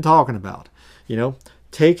what we've been talking about. You know,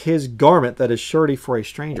 take his garment that is surety for a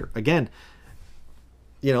stranger. Again,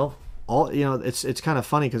 you know, it's kind of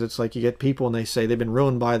funny because it's like you get people and they say they've been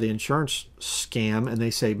ruined by the insurance scam, and they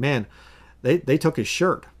say, man, they took his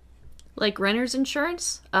shirt. Like renter's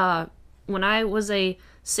insurance. When I was a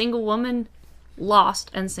single woman,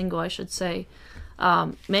 lost and single, I should say,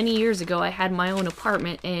 many years ago, I had my own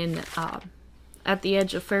apartment in at the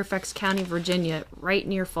edge of Fairfax County, Virginia, right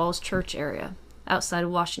near Falls Church area, outside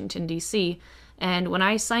of Washington, D.C. And when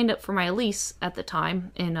I signed up for my lease at the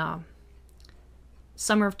time, in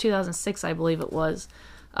summer of 2006, I believe it was,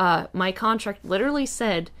 my contract literally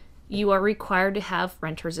said, you are required to have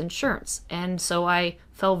renter's insurance. And so I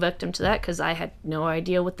fell victim to that because I had no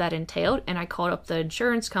idea what that entailed. And I called up the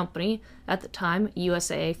insurance company at the time,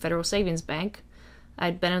 USAA Federal Savings Bank.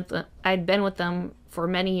 I'd been with them for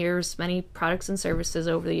many years, many products and services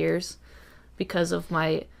over the years because of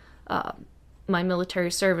my my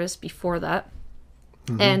military service before that.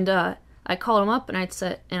 Mm-hmm. And I called them up and I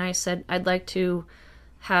said I'd like to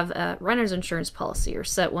have a renter's insurance policy or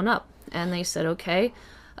set one up. And they said, okay.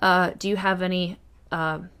 Do you have any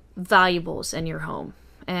valuables in your home?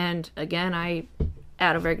 And again,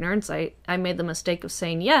 out of ignorance, I made the mistake of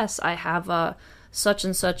saying, yes, I have a such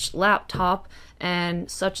and such laptop and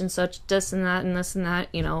such this and that and this and that,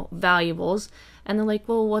 valuables. And they're like,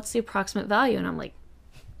 well, what's the approximate value? And I'm like,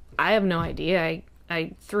 I have no idea.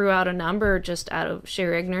 I threw out a number just out of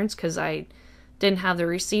sheer ignorance because I didn't have the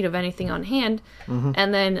receipt of anything on hand. Mm-hmm.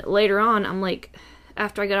 And then later on, I'm like,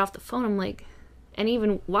 after I got off the phone, I'm like, and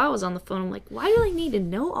even while I was on the phone, I'm like, why do I need to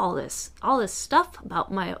know all this stuff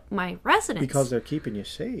about my residence? Because they're keeping you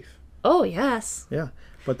safe. Oh, yes. Yeah.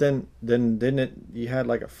 But then didn't you had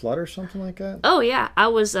like a flood or something like that? Oh, yeah. I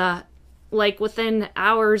was like within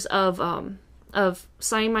hours of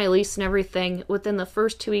signing my lease and everything, within the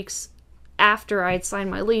first 2 weeks after I had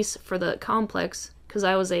signed my lease for the complex, because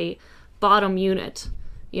I was a bottom unit,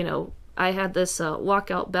 I had this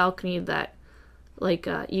walkout balcony that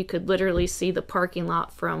you could literally see the parking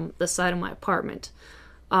lot from the side of my apartment.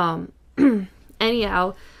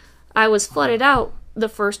 Anyhow, I was flooded out the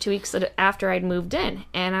first 2 weeks after I'd moved in,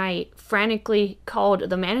 and I frantically called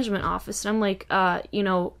the management office, and I'm like,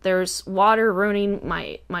 there's water ruining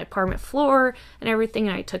my apartment floor and everything,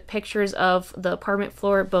 and I took pictures of the apartment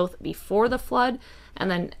floor both before the flood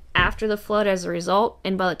and then after the flood as a result.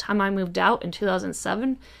 And by the time I moved out in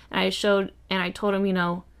 2007, and I told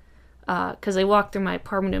them, because they walked through my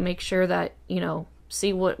apartment to make sure that,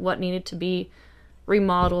 see what needed to be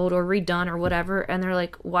remodeled or redone or whatever. And they're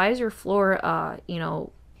like, why is your floor,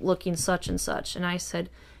 looking such and such? And I said,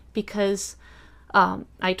 because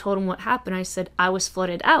I told them what happened. I said, I was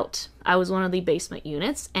flooded out. I was one of the basement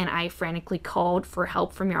units, and I frantically called for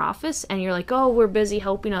help from your office. And you're like, oh, we're busy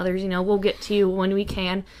helping others. We'll get to you when we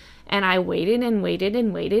can. And I waited and waited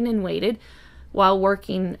and waited and waited while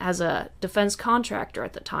working as a defense contractor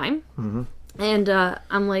at the time. Mm-hmm. And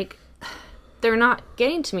I'm like, they're not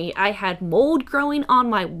getting to me. I had mold growing on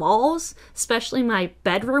my walls, especially my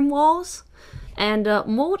bedroom walls. And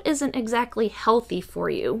mold isn't exactly healthy for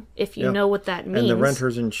you, if you know what that means. And the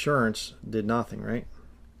renter's insurance did nothing, right?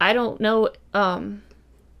 I don't know.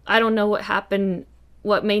 I don't know what happened,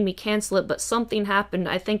 what made me cancel it, but something happened.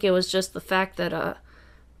 I think it was just the fact that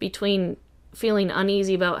between feeling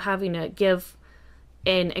uneasy about having to give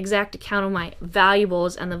an exact account of my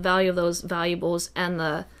valuables and the value of those valuables, and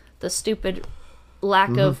the stupid lack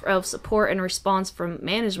mm-hmm. of support and response from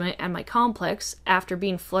management and my complex after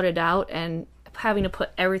being flooded out and having to put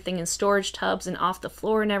everything in storage tubs and off the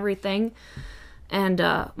floor and everything. And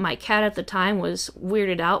my cat at the time was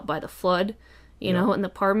weirded out by the flood, in the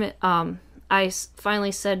apartment. I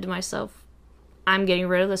finally said to myself, I'm getting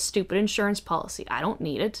rid of this stupid insurance policy. I don't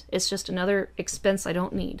need it. It's just another expense I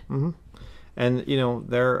don't need. Mm-hmm. And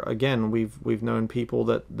there again, we've known people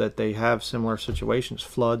that they have similar situations,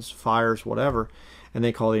 floods, fires, whatever, and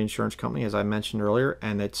they call the insurance company, as I mentioned earlier,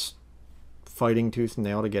 and it's fighting tooth and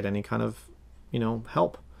nail to get any kind of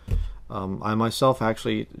help. I myself,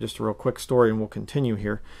 actually, just a real quick story, and we'll continue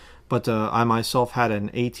here, but I myself had an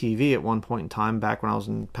ATV at one point in time back when I was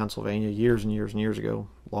in Pennsylvania years and years and years ago,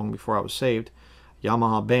 long before I was saved.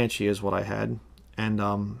 Yamaha Banshee is what I had, and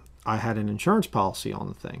I had an insurance policy on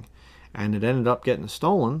the thing. And it ended up getting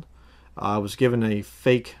stolen. I was given a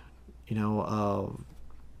fake,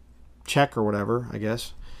 check or whatever, I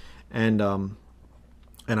guess. And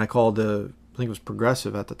I called I think it was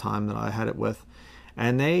Progressive at the time that I had it with.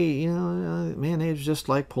 And they, you know, man, it was just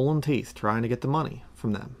like pulling teeth trying to get the money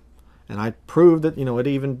from them. And I proved that, you know, it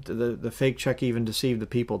even, the fake check even deceived the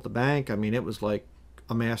people at the bank. I mean, it was like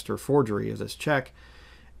a master forgery of this check.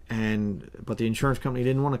 But the insurance company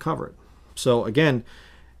didn't want to cover it. So again,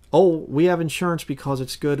 oh, we have insurance because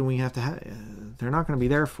it's good and we have to have, they're not going to be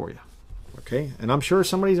there for you. Okay. And I'm sure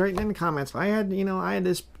somebody's writing in the comments, I had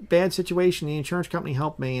this bad situation. The insurance company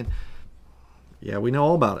helped me. And yeah, we know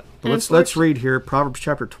all about it. But let's read here, Proverbs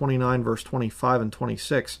chapter 29, verse 25 and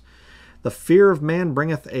 26. The fear of man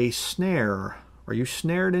bringeth a snare. Are you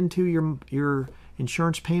snared into your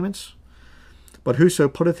insurance payments? But whoso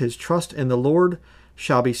putteth his trust in the Lord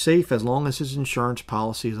shall be safe as long as his insurance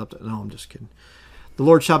policy is up to... No, I'm just kidding. The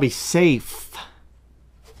Lord shall be safe.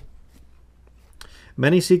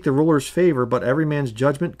 Many seek the ruler's favor, but every man's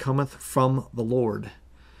judgment cometh from the Lord.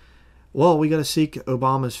 Well, we got to seek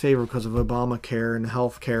Obama's favor because of Obamacare and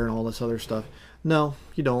health care and all this other stuff. No,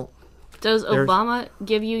 you don't. Does Obama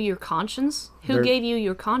give you your conscience? Who gave you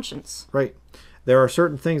your conscience? Right. There are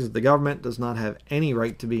certain things that the government does not have any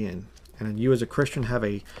right to be in. And you as a Christian have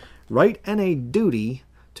a right and a duty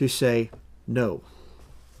to say no.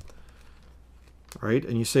 Right?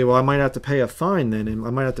 And you say, well, I might have to pay a fine then. And I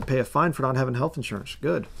might have to pay a fine for not having health insurance.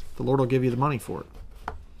 Good. The Lord will give you the money for it.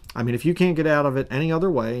 I mean, if you can't get out of it any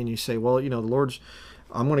other way and you say, well, you know,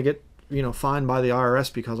 I'm going to get, you know, fined by the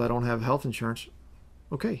IRS because I don't have health insurance.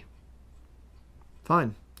 Okay.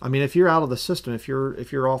 Fine. I mean, if you're out of the system, if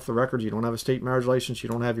you're off the records, you don't have a state marriage license, you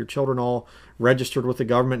don't have your children all registered with the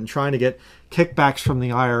government and trying to get kickbacks from the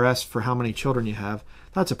IRS for how many children you have,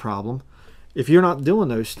 that's a problem. If you're not doing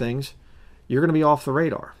those things, you're going to be off the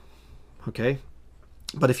radar. Okay?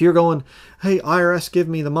 But if you're going, hey, IRS, give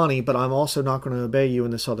me the money, but I'm also not going to obey you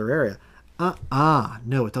in this other area.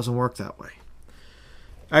 No, it doesn't work that way.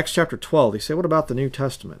 Acts chapter 12, they say, what about the New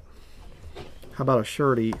Testament? How about a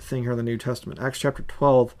surety thing here in the New Testament? Acts chapter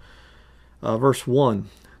 12, verse 1.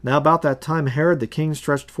 Now about that time Herod the king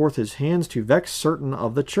stretched forth his hands to vex certain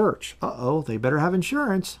of the church. Uh-oh, they better have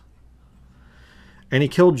insurance. And he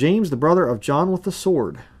killed James, the brother of John, with the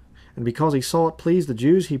sword. And because he saw it pleased the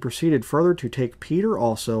Jews, he proceeded further to take Peter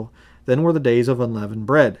also. Then were the days of unleavened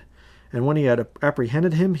bread. And when he had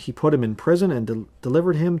apprehended him, he put him in prison and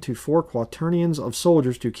delivered him to 4 quaternions of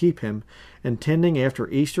soldiers to keep him, intending after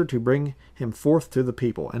Easter to bring him forth to the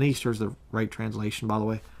people. And Easter is the right translation, by the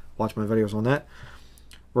way. Watch my videos on that.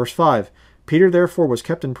 Verse 5. Peter therefore was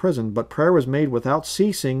kept in prison, but prayer was made without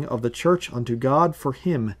ceasing of the church unto God for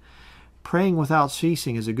him. Praying without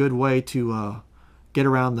ceasing is a good way to get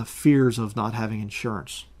around the fears of not having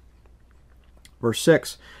insurance. Verse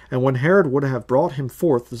 6. And when Herod would have brought him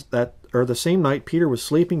forth, the same night Peter was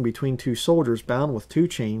sleeping between 2 soldiers, bound with 2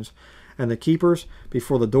 chains, and the keepers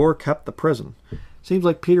before the door kept the prison. Seems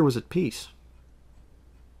like Peter was at peace.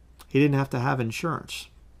 He didn't have to have insurance.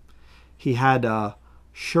 He had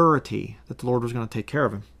surety that the Lord was going to take care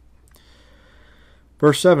of him.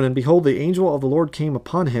 Verse 7, and behold, the angel of the Lord came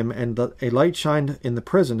upon him, and a light shined in the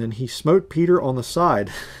prison, and he smote Peter on the side.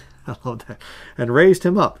 I love that. And raised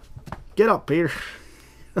him up. Get up, Peter.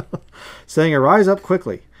 Saying, arise up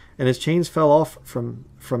quickly. And his chains fell off from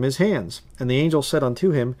his hands. And the angel said unto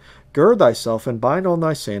him, gird thyself, and bind on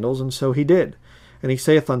thy sandals. And so he did. And he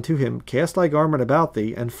saith unto him, cast thy garment about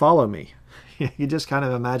thee, and follow me. You just kind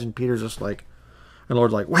of imagine Peter's just like, and the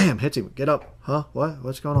Lord's like, wham, hits him. Get up. Huh? What?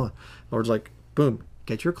 What's going on? The Lord's like, boom,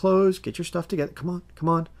 get your clothes, get your stuff together. Come on, come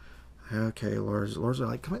on. Okay, Lord's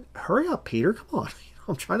like, come on, hurry up, Peter. Come on.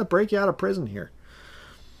 I'm trying to break you out of prison here.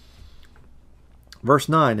 Verse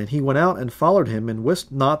 9, and he went out and followed him, and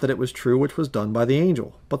wist not that it was true which was done by the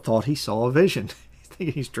angel, but thought he saw a vision. He's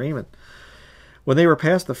thinking he's dreaming. When they were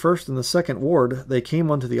past the first and the second ward, they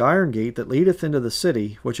came unto the iron gate that leadeth into the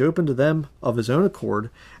city, which opened to them of his own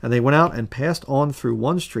accord, and they went out and passed on through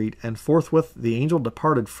one street, and forthwith the angel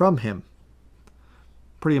departed from him.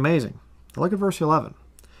 Pretty amazing. Look at verse 11.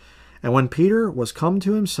 And when Peter was come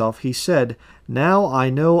to himself, he said, now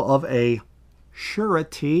I know of a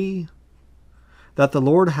surety that the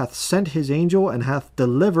Lord hath sent his angel, and hath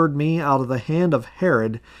delivered me out of the hand of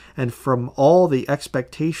Herod, and from all the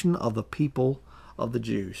expectation of the people of the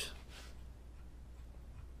Jews.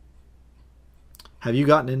 Have you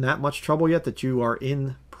gotten in that much trouble yet that you are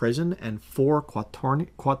in prison and 4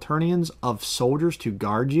 quaternions of soldiers to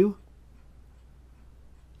guard you?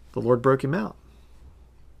 The Lord broke him out.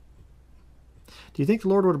 Do you think the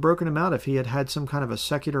Lord would have broken him out if he had had some kind of a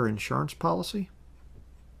secular insurance policy?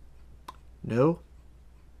 No.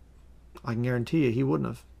 I can guarantee you he wouldn't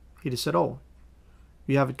have. He'd have said, oh,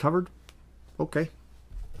 you have it covered? Okay.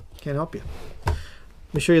 Can't help you.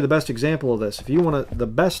 Let me show you the best example of this. If you want the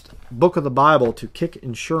best book of the Bible to kick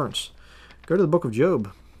insurance, go to the book of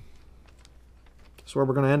Job. That's where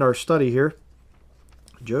we're going to end our study here.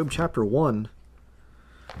 Job chapter 1,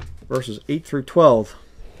 verses 8 through 12.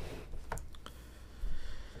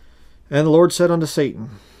 And the Lord said unto Satan,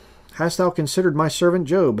 Hast thou considered my servant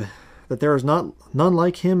Job, that there is none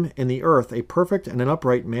like him in the earth, a perfect and an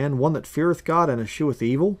upright man, one that feareth God and escheweth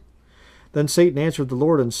evil? Then Satan answered the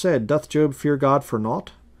Lord and said, Doth Job fear God for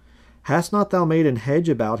naught? Hast not thou made an hedge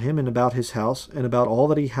about him and about his house, and about all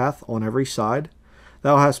that he hath on every side?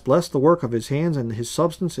 Thou hast blessed the work of his hands, and his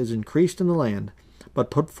substance is increased in the land. But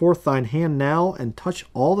put forth thine hand now, and touch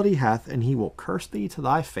all that he hath, and he will curse thee to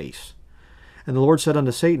thy face. And the Lord said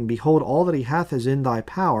unto Satan, Behold, all that he hath is in thy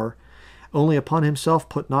power, only upon himself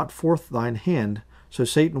put not forth thine hand. So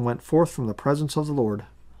Satan went forth from the presence of the Lord.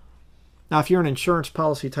 Now, if you're an insurance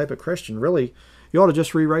policy type of Christian, really, you ought to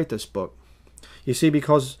just rewrite this book. You see,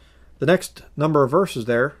 because the next number of verses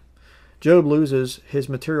there, Job loses his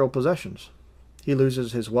material possessions. He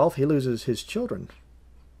loses his wealth. He loses his children.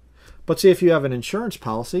 But see, if you have an insurance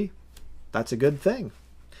policy, that's a good thing.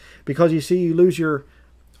 Because you see, you lose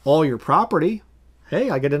all your property. Hey,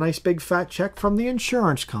 I get a nice big fat check from the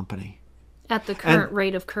insurance company. At the current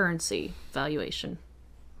rate of currency valuation.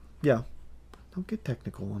 Yeah. Don't get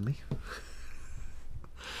technical on me.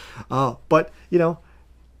 But,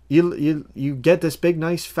 you get this big,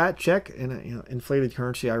 nice, fat check in inflated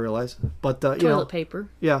currency, I realize. But, toilet paper.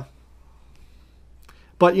 Yeah.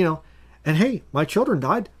 But, and hey, my children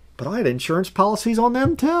died, but I had insurance policies on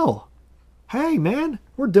them too. Hey, man,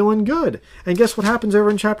 we're doing good. And guess what happens over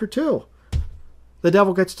in chapter 2? The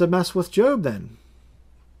devil gets to mess with Job then.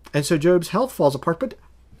 And so Job's health falls apart, but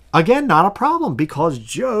again, not a problem, because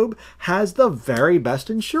Job has the very best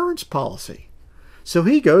insurance policy. So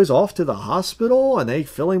he goes off to the hospital, and they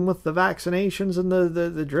fill him with the vaccinations and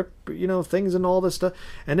the drip, things and all this stuff.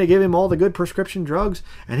 And they give him all the good prescription drugs.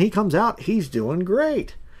 And he comes out, he's doing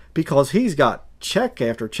great, because he's got check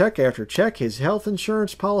after check after check. His health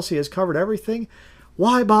insurance policy has covered everything.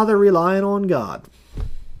 Why bother relying on God?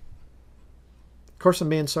 Of course, I'm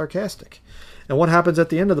being sarcastic. And what happens at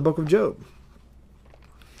the end of the book of Job?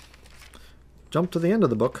 Jump to the end of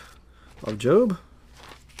the book of Job.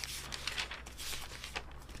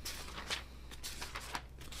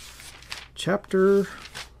 Chapter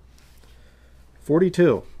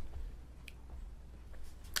 42.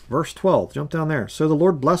 Verse 12. Jump down there. So the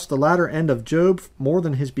Lord blessed the latter end of Job more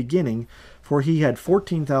than his beginning, for he had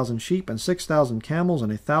 14,000 sheep and 6,000 camels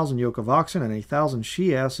and 1,000 yoke of oxen and 1,000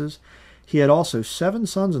 she-asses. He had also 7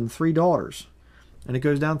 sons and 3 daughters. And it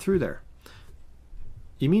goes down through there.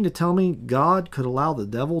 You mean to tell me God could allow the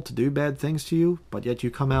devil to do bad things to you, but yet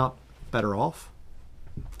you come out better off?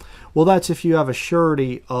 Well, that's if you have a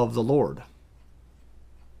surety of the Lord.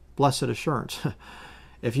 Blessed assurance.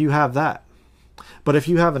 If you have that. But if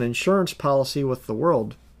you have an insurance policy with the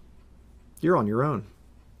world, you're on your own.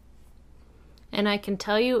 And I can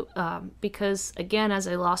tell you, because, again, as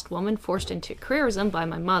a lost woman forced into careerism by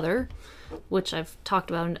my mother, which I've talked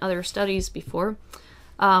about in other studies before,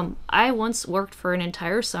 I once worked for an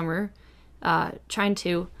entire summer trying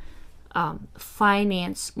to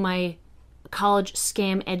finance my college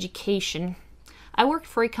scam education. I worked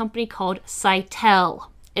for a company called Cytel.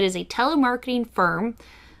 It is a telemarketing firm.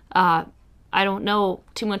 I don't know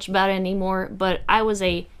too much about it anymore, but I was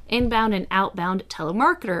a inbound and outbound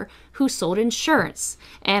telemarketer who sold insurance.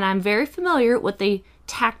 And I'm very familiar with the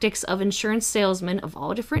tactics of insurance salesmen of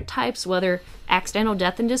all different types, whether accidental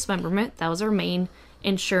death and dismemberment, that was our main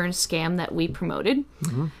insurance scam that we promoted.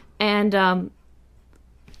 Mm-hmm. And,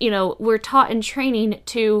 we're taught in training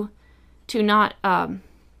to not,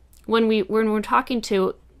 when we're talking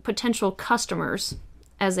to potential customers,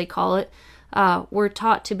 as they call it, we're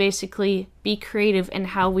taught to basically be creative in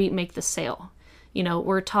how we make the sale.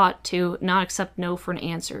 We're taught to not accept no for an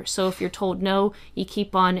answer. So if you're told no, you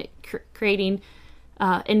keep on creating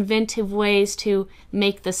inventive ways to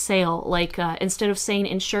make the sale. Like instead of saying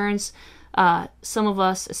insurance, some of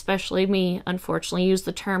us, especially me, unfortunately, use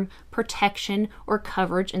the term protection or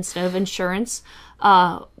coverage instead of insurance.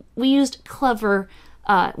 We used clever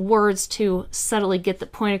words to subtly get the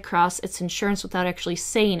point across. It's insurance without actually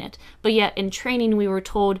saying it. But yet in training, we were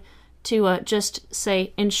told to just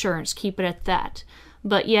say insurance, keep it at that.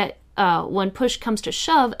 But yet when push comes to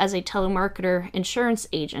shove, as a telemarketer insurance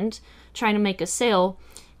agent trying to make a sale,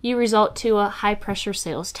 you resort to high pressure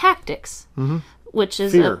sales tactics, mm-hmm. which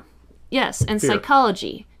is fear. Yes, and fear.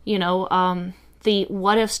 Psychology. The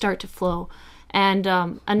what if start to flow. And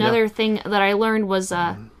another thing that I learned was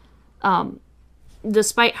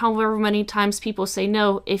despite however many times people say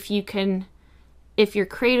no, if if you're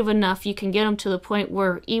creative enough, you can get them to the point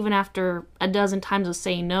where even after a dozen times of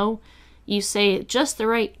saying no, you say just the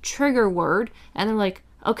right trigger word, and they're like,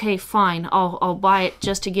 okay, fine, I'll buy it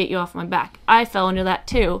just to get you off my back. I fell into that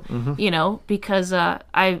too, because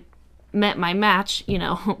I met my match,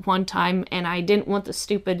 one time, and I didn't want the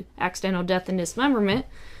stupid accidental death and dismemberment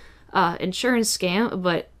insurance scam,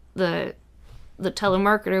 but the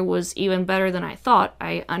telemarketer was even better than I thought.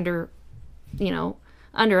 I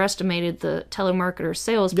underestimated the telemarketer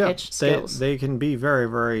sales pitch skills. They can be very,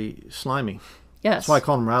 very slimy. Yes. That's why I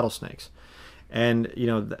call them rattlesnakes. And,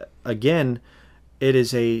 again, it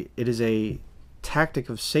is a tactic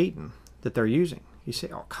of Satan that they're using. You say,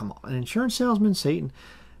 oh, come on, an insurance salesman, Satan.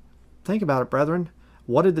 Think about it, brethren.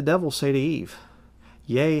 What did the devil say to Eve?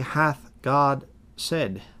 Yea, hath God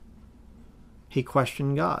said. He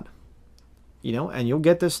questioned God. And you'll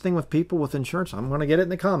get this thing with people with insurance. I'm going to get it in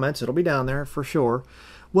the comments. It'll be down there for sure.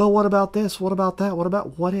 Well, what about this? What about that? What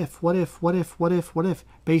about what if? What if? What if? What if? What if?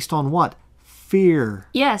 Based on what? Fear.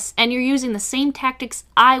 Yes, and you're using the same tactics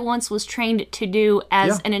I once was trained to do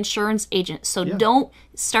as an insurance agent. So don't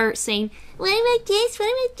start saying, what about this? What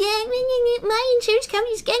about that? My insurance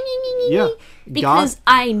company's got because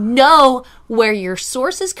I know where your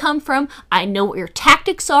sources come from. I know what your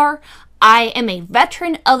tactics are. I am a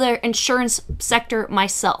veteran of the insurance sector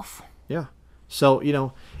myself. Yeah. So,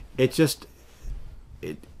 it just,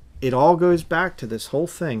 it all goes back to this whole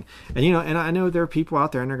thing. And, and I know there are people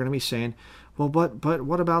out there and they're going to be saying, well, but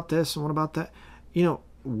what about this and what about that?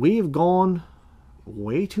 We've gone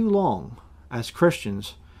way too long as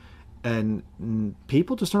Christians and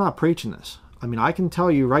people just are not preaching this. I mean, I can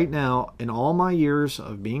tell you right now, in all my years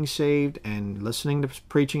of being saved and listening to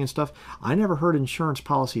preaching and stuff, I never heard insurance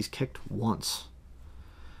policies kicked once.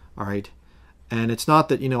 All right? And it's not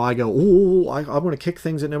that, I go, I'm going to kick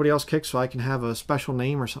things that nobody else kicks so I can have a special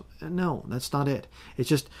name or something. No, that's not it. It's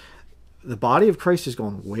just the body of Christ is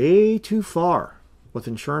going way too far with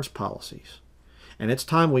insurance policies. And it's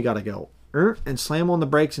time we got to go and slam on the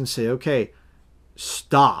brakes and say, okay,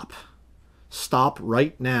 stop. Stop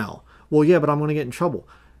right now. Well, yeah, but I'm going to get in trouble.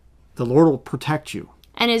 The Lord will protect you.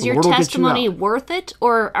 And is your testimony worth it?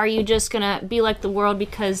 Or are you just going to be like the world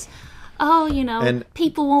because,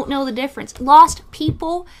 people won't know the difference? Lost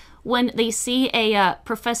people, when they see a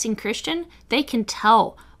professing Christian, they can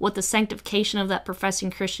tell what the sanctification of that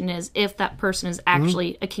professing Christian is if that person is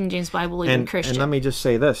actually a King James Bible-believing Christian. And let me just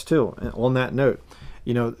say this, too, on that note.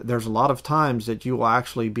 There's a lot of times that you will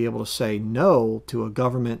actually be able to say no to a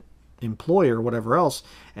government employer or whatever else,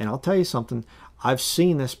 and I'll tell you something, I've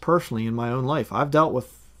seen this personally in my own life. I've dealt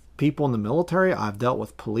with people in the military, I've dealt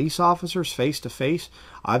with police officers face to face,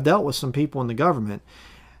 I've dealt with some people in the government.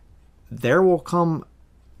 There will come,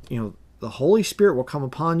 the Holy Spirit will come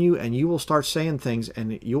upon you and you will start saying things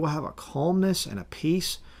and you will have a calmness and a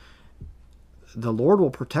peace. The Lord will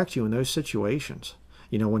protect you in those situations.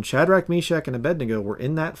 When Shadrach, Meshach, and Abednego were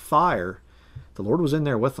in that fire, the Lord was in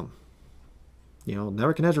there with them.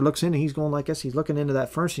 Nebuchadnezzar looks in and he's going like this. He's looking into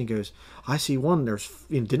that furnace and he goes, I see one.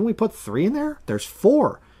 Didn't we put 3 in there? There's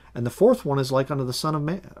 4. And the 4th one is like unto the Son of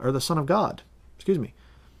Man, or the Son of God. Excuse me.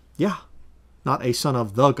 Yeah. Not a son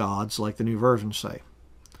of the gods like the new versions say.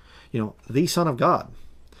 The Son of God.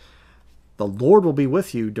 The Lord will be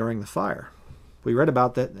with you during the fire. We read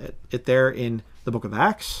about it there in the book of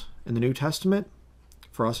Acts in the New Testament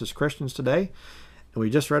for us as Christians today. And we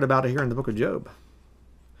just read about it here in the book of Job.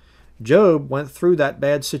 Job went through that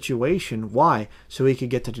bad situation. Why? So he could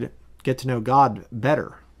get to know God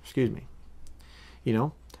better. Excuse me.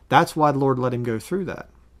 That's why the Lord let him go through that.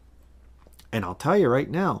 And I'll tell you right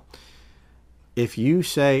now, if you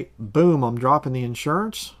say, boom, I'm dropping the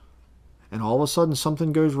insurance, and all of a sudden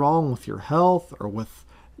something goes wrong with your health or with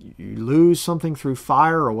you lose something through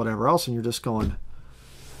fire or whatever else, and you're just going,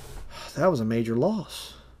 that was a major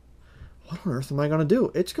loss. What on earth am I going to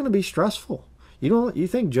do? It's going to be stressful. You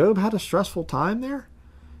think Job had a stressful time there?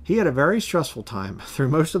 He had a very stressful time through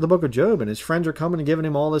most of the book of Job, and his friends are coming and giving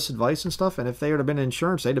him all this advice and stuff, and if they would have been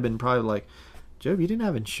insurance, they'd have been probably like, Job, you didn't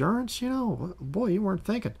have insurance? Boy, you weren't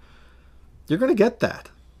thinking. You're going to get that.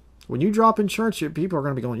 When you drop insurance, people are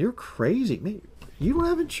going to be going, you're crazy. Man, you don't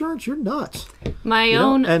have insurance, you're nuts.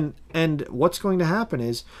 And what's going to happen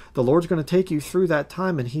is the Lord's going to take you through that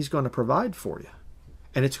time, and he's going to provide for you.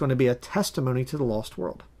 And it's going to be a testimony to the lost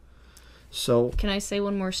world. So, can I say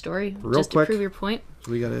one more story just to prove your point?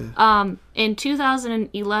 We gotta. In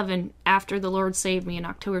 2011, after the Lord saved me in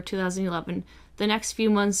October 2011, the next few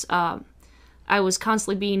months, I was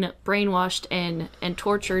constantly being brainwashed and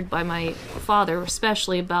tortured by my father,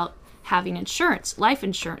 especially about having insurance, life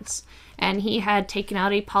insurance. And he had taken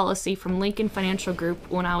out a policy from Lincoln Financial Group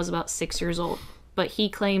when I was about 6 years old. but he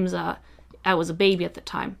claims I was a baby at the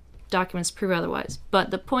time. Documents prove otherwise.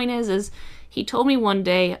 But the point is he told me one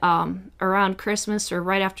day around Christmas or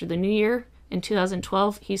right after the New Year in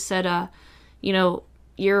 2012, he said, you know,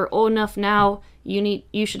 you're old enough now,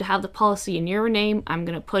 you should have the policy in your name. I'm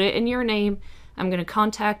going to put it in your name. I'm going to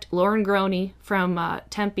contact Lauren Groney from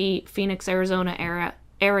Tempe, Phoenix, Arizona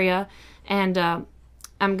area, and I'm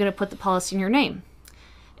going to put the policy in your name.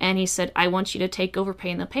 And he said, I want you to take over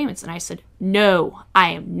paying the payments. And I said, no, I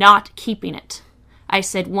am not keeping it. I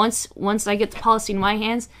said, once I get the policy in my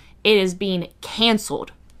hands, it is being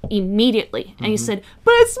canceled immediately. And he said,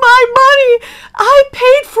 but it's my money. I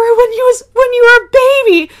paid for it when you were a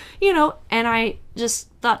baby, you know. And I just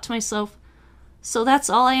thought to myself, so that's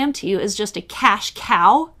all I am to you, is just a cash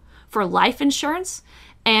cow for life insurance.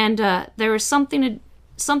 And there was something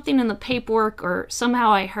in the paperwork, or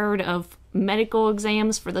somehow I heard of medical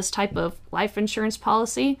exams for this type of life insurance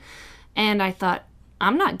policy. And I thought,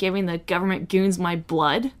 I'm not giving the government goons my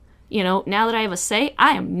blood. You know, now that I have a say,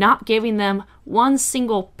 I am not giving them one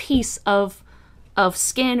single piece of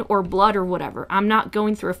skin or blood or whatever. I'm not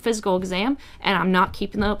going through a physical exam, and I'm not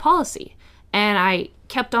keeping the policy. And I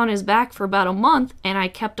kept on his back for about a month, and I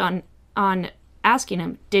kept on asking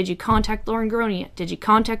him, did you contact Lauren Groney yet? Did you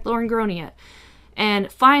contact Lauren Groney yet?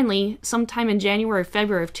 And finally, sometime in January or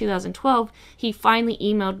February of 2012, he finally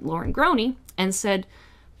emailed Lauren Groney and said,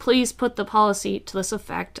 please put the policy to this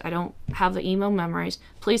effect. I don't have the email memorized.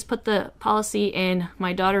 Please put the policy in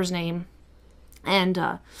my daughter's name. And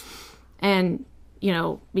you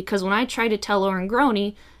know, because when I tried to tell Lauren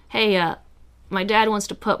Groney, hey, my dad wants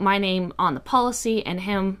to put my name on the policy and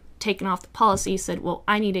him taking off the policy, he said, well,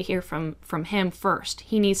 I need to hear from him first.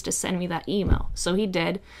 He needs to send me that email. So he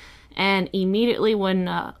did. And immediately when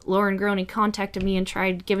Lauren Groney contacted me and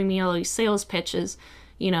tried giving me all these sales pitches,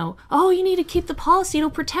 you know, oh, you need to keep the policy,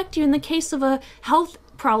 it'll protect you in the case of a health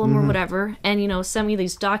problem or whatever, and, you know, send me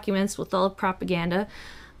these documents with all the propaganda,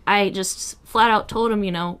 I just flat out told him,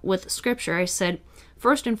 you know, with Scripture, I said,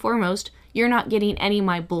 first and foremost, you're not getting any of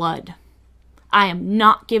my blood. I am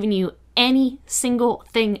not giving you any single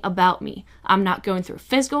thing about me. I'm not going through a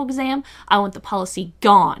physical exam. I want the policy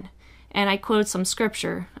gone. And I quoted some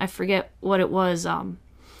Scripture. I forget what it was,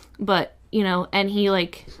 but, you know, and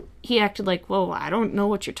he acted like, whoa, I don't know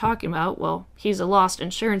what you're talking about. Well, he's a lost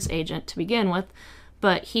insurance agent to begin with,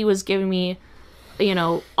 but he was giving me, you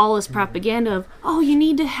know, all this propaganda of, oh, you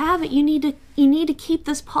need to have it. You need to keep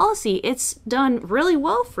this policy. It's done really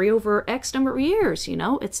well for you over X number of years, you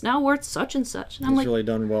know. It's now worth such and such. And I'm like, really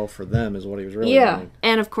done well for them is what he was really doing.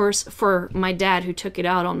 And of course, for my dad who took it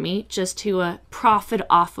out on me just to profit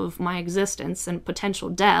off of my existence and potential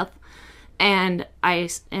death. And I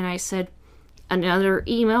said, another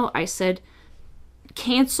email, I said,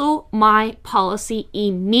 cancel my policy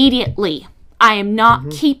immediately. I am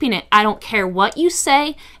not keeping it. I don't care what you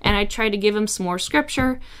say. And I tried to give him some more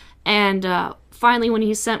Scripture. And finally, when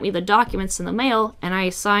he sent me the documents in the mail, and I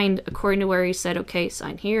signed according to where he said, okay,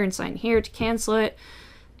 sign here and sign here to cancel it.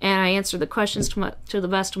 And I answered the questions to the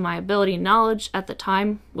best of my ability and knowledge at the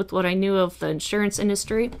time with what I knew of the insurance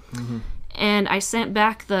industry. And I sent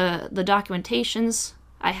back the documentations.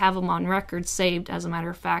 I have them on record saved, as a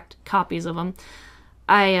matter of fact, copies of them.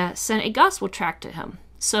 I sent a gospel tract to him.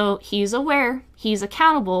 So he's aware, he's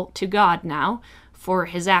accountable to God now for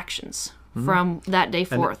his actions from that day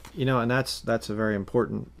forth. And, you know, and that's a very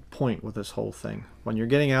important point with this whole thing. When you're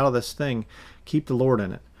getting out of this thing, keep the Lord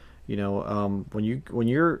in it. You know,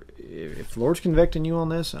 if the Lord's convicting you on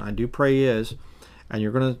this, and I do pray He is, and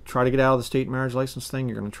you're going to try to get out of the state marriage license thing,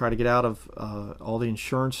 you're going to try to get out of all the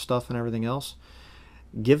insurance stuff and everything else,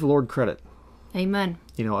 give the Lord credit. Amen.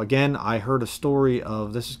 You know, again, I heard a story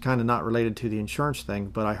of, this is kind of not related to the insurance thing,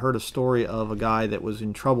 but I heard a story of a guy that was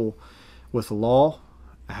in trouble with the law,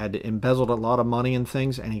 had embezzled a lot of money and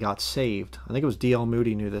things, and he got saved. I think it was D.L.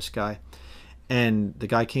 Moody knew this guy. And the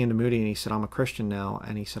guy came to Moody and he said, I'm a Christian now.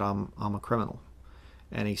 And he said, I'm a criminal.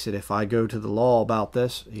 And he said, if I go to the law about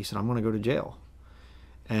this, he said, I'm going to go to jail.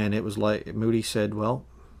 And it was like, Moody said, well,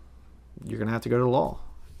 you're going to have to go to the law.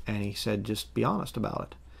 And he said, just be honest about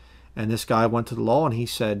it. And this guy went to the law and he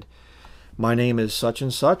said, my name is such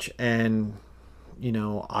and such, and, you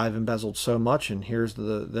know, I've embezzled so much, and here's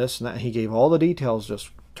this and that. He gave all the details,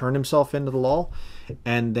 just turned himself into the law,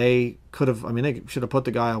 and they could have, I mean, they should have put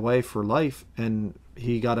the guy away for life, and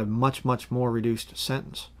he got a much, much more reduced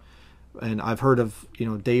sentence. And I've heard of, you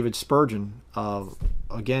know, David Spurgeon,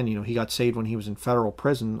 again, you know, he got saved when he was in federal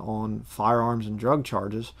prison on firearms and drug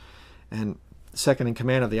charges, and second in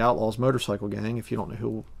command of the Outlaws motorcycle gang, if you don't know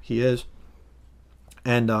who he is.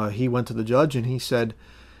 And he went to the judge and he said,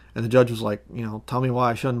 And the judge was like, you know, tell me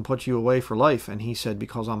why I shouldn't put you away for life. And he said,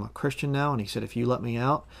 because I'm a Christian now. And he said, if you let me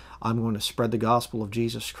out, I'm going to spread the gospel of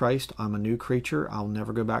Jesus Christ. I'm a new creature. I'll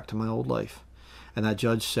never go back to my old life. And that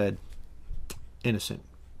judge said, innocent.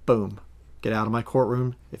 Boom. Get out of my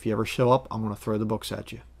courtroom. If you ever show up, I'm going to throw the books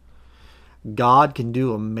at you. God can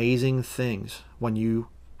do amazing things when you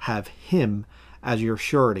have Him as your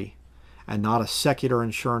surety and not a secular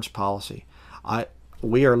insurance policy.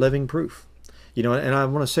 We are living proof. You know, and I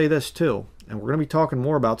want to say this too, and we're going to be talking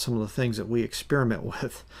more about some of the things that we experiment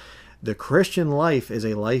with. The Christian life is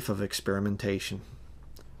a life of experimentation.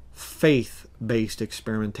 Faith-based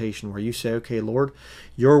experimentation, where you say, okay, Lord,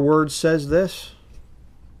 your word says this.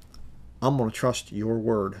 I'm going to trust your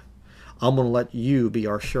word. I'm going to let you be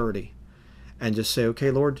our surety. And just say,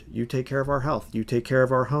 okay, Lord, you take care of our health. You take care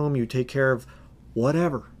of our home. You take care of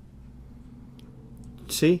whatever.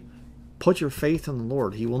 See? Put your faith in the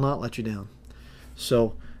Lord. He will not let you down.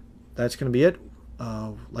 So that's going to be it.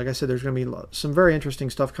 Like I said, there's going to be some very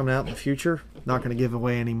interesting stuff coming out in the future. Not going to give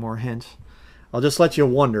away any more hints. I'll just let you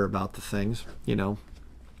wonder about the things. You know,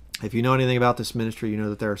 if you know anything about this ministry, you know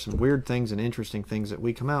that there are some weird things and interesting things that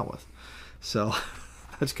we come out with. So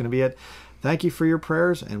that's going to be it. Thank you for your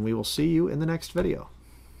prayers, and we will see you in the next video.